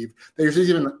believe. There's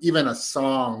even a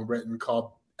song written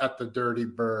called At the Dirty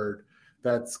Bird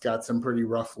that's got some pretty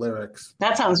rough lyrics.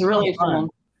 That sounds really fun.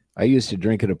 I used to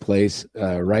drink at a place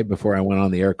right before I went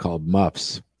on the air called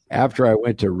Muffs. After I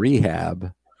went to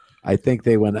rehab, I think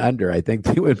they went under. I think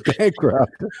they went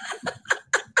bankrupt.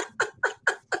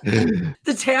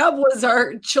 The tab was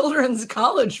our children's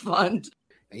college fund.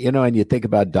 And you think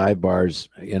about dive bars,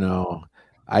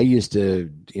 I used to,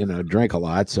 drink a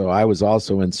lot. So I was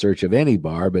also in search of any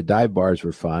bar, but dive bars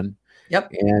were fun.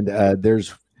 Yep. And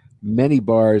there's many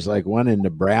bars, like one in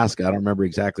Nebraska. I don't remember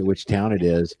exactly which town it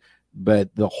is,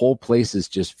 but the whole place is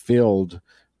just filled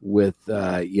with,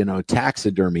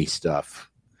 taxidermy stuff.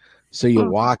 So you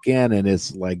walk in and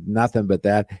it's like nothing but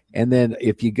that. And then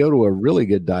if you go to a really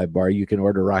good dive bar, you can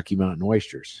order Rocky Mountain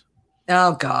oysters.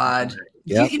 Oh, God.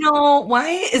 Yep. Why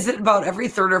is it about every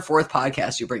third or fourth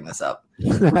podcast you bring this up?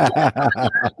 I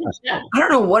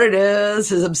don't know what it is,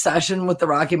 his obsession with the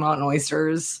Rocky Mountain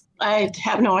oysters. I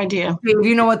have no idea.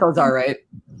 You know what those are, right?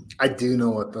 I do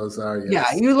know what those are, yes.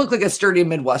 Yeah, you look like a sturdy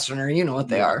Midwesterner. You know what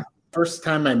they are. First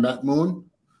time I met Moon,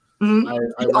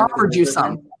 I offered you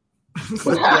some.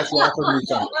 He actually offered me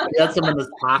some. He had some in his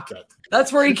pocket.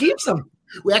 That's where he keeps them.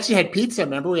 We actually had pizza.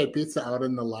 Remember, we had pizza out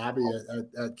in the lobby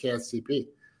at KSCP.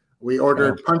 We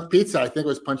ordered punch pizza. I think it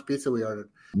was punch pizza we ordered.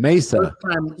 Mesa. First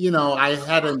time, I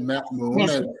hadn't met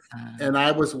Moon, and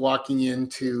I was walking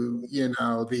into,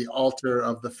 the altar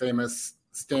of the famous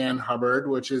Stan Hubbard,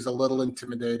 which is a little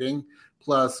intimidating.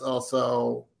 Plus,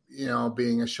 also,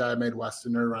 being a shy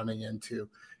Midwesterner running into,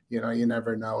 you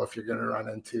never know if you're going to run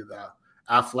into the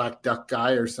Aflac Duck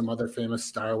guy or some other famous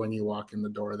star when you walk in the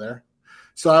door there.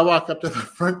 So I walk up to the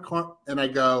front corner and I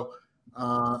go,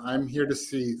 I'm here to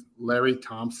see Larry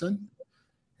Thompson.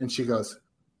 And she goes,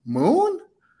 Moon?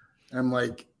 I'm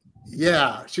like,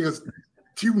 yeah. She goes,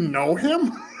 do you know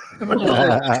him? And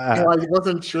I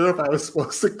wasn't sure if I was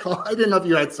supposed to call. I didn't know if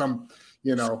you had some,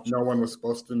 no one was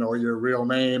supposed to know your real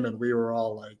name. And we were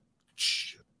all like,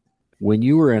 shh. When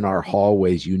you were in our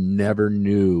hallways, you never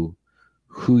knew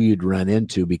who you'd run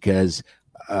into because,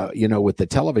 with the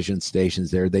television stations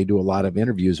there, they do a lot of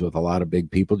interviews with a lot of big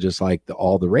people, just like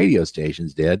all the radio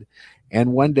stations did.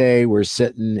 And one day we're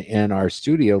sitting in our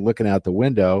studio looking out the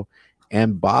window,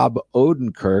 and Bob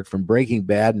Odenkirk from Breaking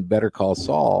Bad and Better Call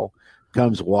Saul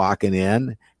comes walking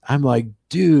in. I'm like,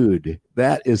 dude,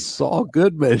 that is Saul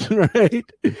Goodman, right?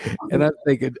 And I'm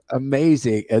thinking,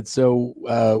 amazing. And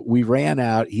so we ran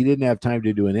out. He didn't have time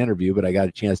to do an interview, but I got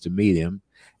a chance to meet him.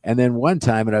 And then one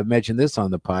time, and I've mentioned this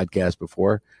on the podcast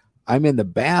before, I'm in the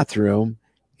bathroom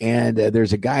and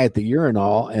there's a guy at the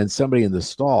urinal and somebody in the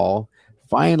stall.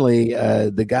 Finally,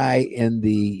 the guy in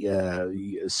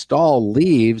the stall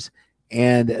leaves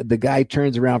and the guy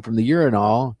turns around from the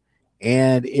urinal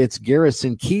and it's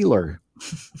Garrison Keillor.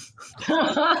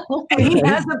 And he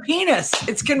has a penis.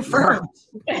 It's confirmed.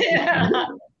 Yeah.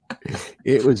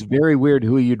 It was very weird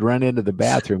who you'd run into the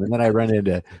bathroom. And then I run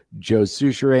into Joe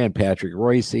Souchere and Patrick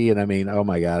Royce. And I mean, oh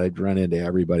my God, I'd run into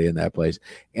everybody in that place.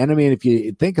 And I mean, if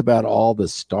you think about all the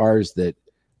stars that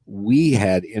we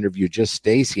had interviewed, just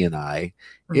Stacy and I,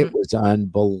 it was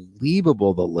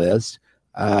unbelievable, the list.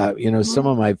 Some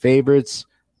of my favorites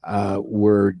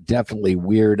were definitely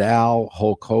Weird Al.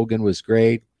 Hulk Hogan was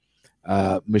great.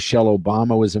 Michelle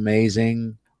Obama was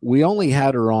amazing. We only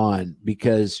had her on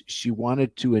because she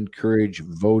wanted to encourage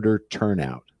voter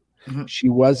turnout. She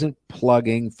wasn't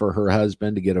plugging for her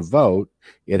husband to get a vote.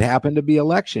 It happened to be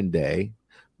election day,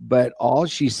 but all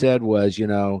she said was,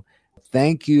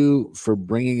 thank you for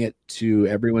bringing it to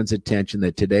everyone's attention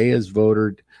that today is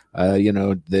voter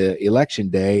the election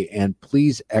day, and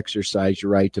please exercise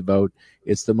your right to vote.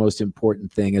 It's the most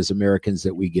important thing as Americans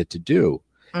that we get to do.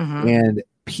 Mm-hmm. And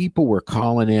people were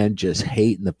calling in just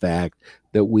hating the fact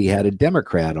that we had a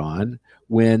Democrat on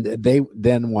when they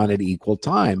then wanted equal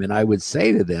time. And I would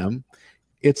say to them,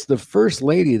 it's the first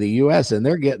lady of the U.S. and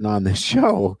they're getting on the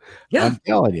show. Yeah. I'm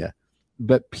telling you.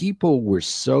 But people were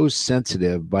so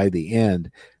sensitive by the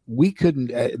end. We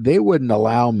couldn't, they wouldn't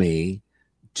allow me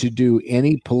to do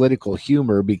any political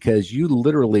humor because you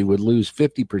literally would lose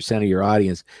 50% of your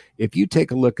audience. If you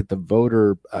take a look at the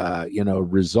voter,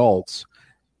 results,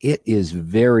 it is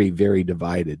very, very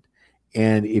divided.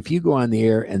 And if you go on the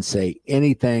air and say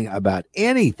anything about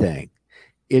anything,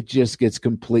 it just gets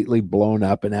completely blown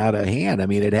up and out of hand. I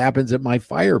mean, it happens at my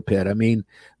fire pit. I mean,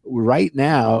 right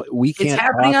now we can't. It's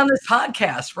happening on this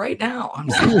podcast right now. I'm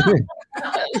sorry.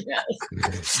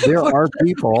 There are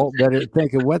people that are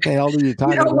thinking, "What the hell are you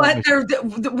talking about?" What?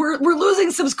 We're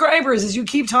losing subscribers as you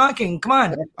keep talking. Come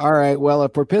on. All right. Well,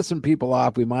 if we're pissing people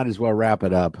off, we might as well wrap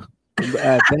it up.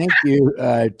 Thank you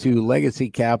to Legacy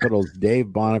Capital's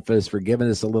Dave Boniface for giving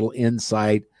us a little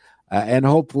insight. And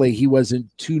hopefully he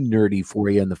wasn't too nerdy for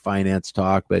you in the finance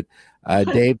talk. But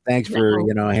Dave, thanks for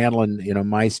handling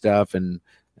my stuff. And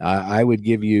I would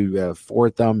give you 4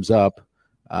 thumbs up.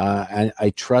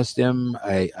 I trust him.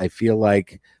 I feel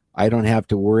like I don't have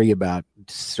to worry about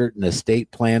certain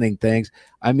estate planning things.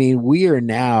 I mean, we are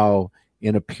now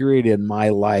in a period in my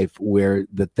life where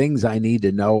the things I need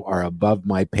to know are above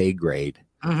my pay grade,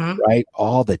 right?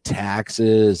 All the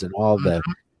taxes and all the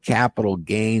capital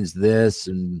gains, this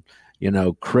and,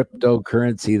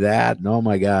 cryptocurrency, that. And oh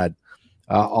my God,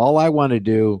 all I want to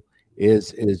do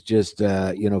is just,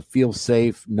 feel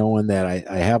safe knowing that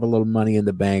I have a little money in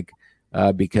the bank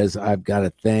because I've got a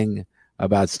thing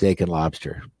about steak and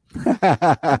lobster.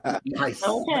 Nice.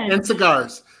 Okay. And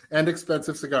cigars and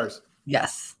expensive cigars.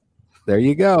 Yes. There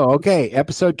you go. Okay.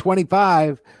 Episode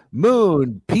 25,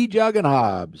 Moon, Pjugg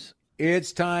Hobbs.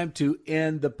 It's time to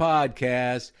end the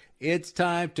podcast. It's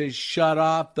time to shut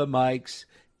off the mics.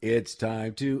 It's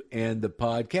time to end the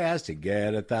podcast and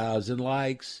get 1,000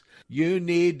 likes. You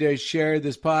need to share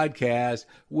this podcast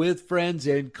with friends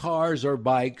in cars or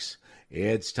bikes.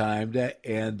 It's time to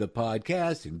end the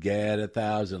podcast and get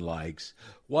 1,000 likes.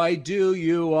 Why do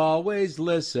you always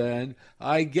listen?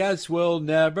 I guess we'll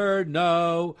never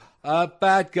know. A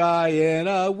fat guy in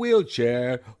a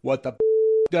wheelchair. What the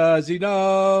does he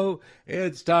know?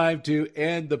 It's time to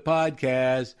end the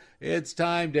podcast. It's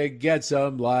time to get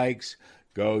some likes.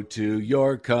 Go to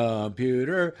your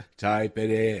computer, type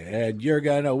it in, you're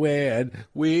gonna win.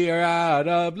 We are out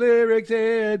of lyrics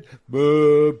in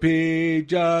Moon,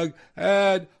 Pjugg,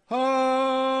 and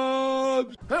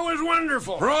Hobbs. That was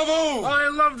wonderful. Bravo! I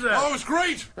loved that. Oh, it was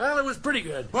great. Well, it was pretty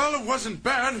good. Well, it wasn't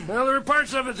bad. Well, there were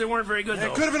parts of it that weren't very good,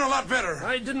 though. It could have been a lot better.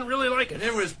 I didn't really like it.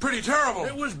 It was pretty terrible.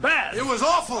 It was bad. It was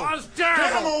awful. It was terrible.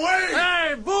 Get him away!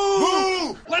 Hey, boo!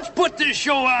 Boo! Let's put this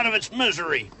show out of its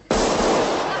misery.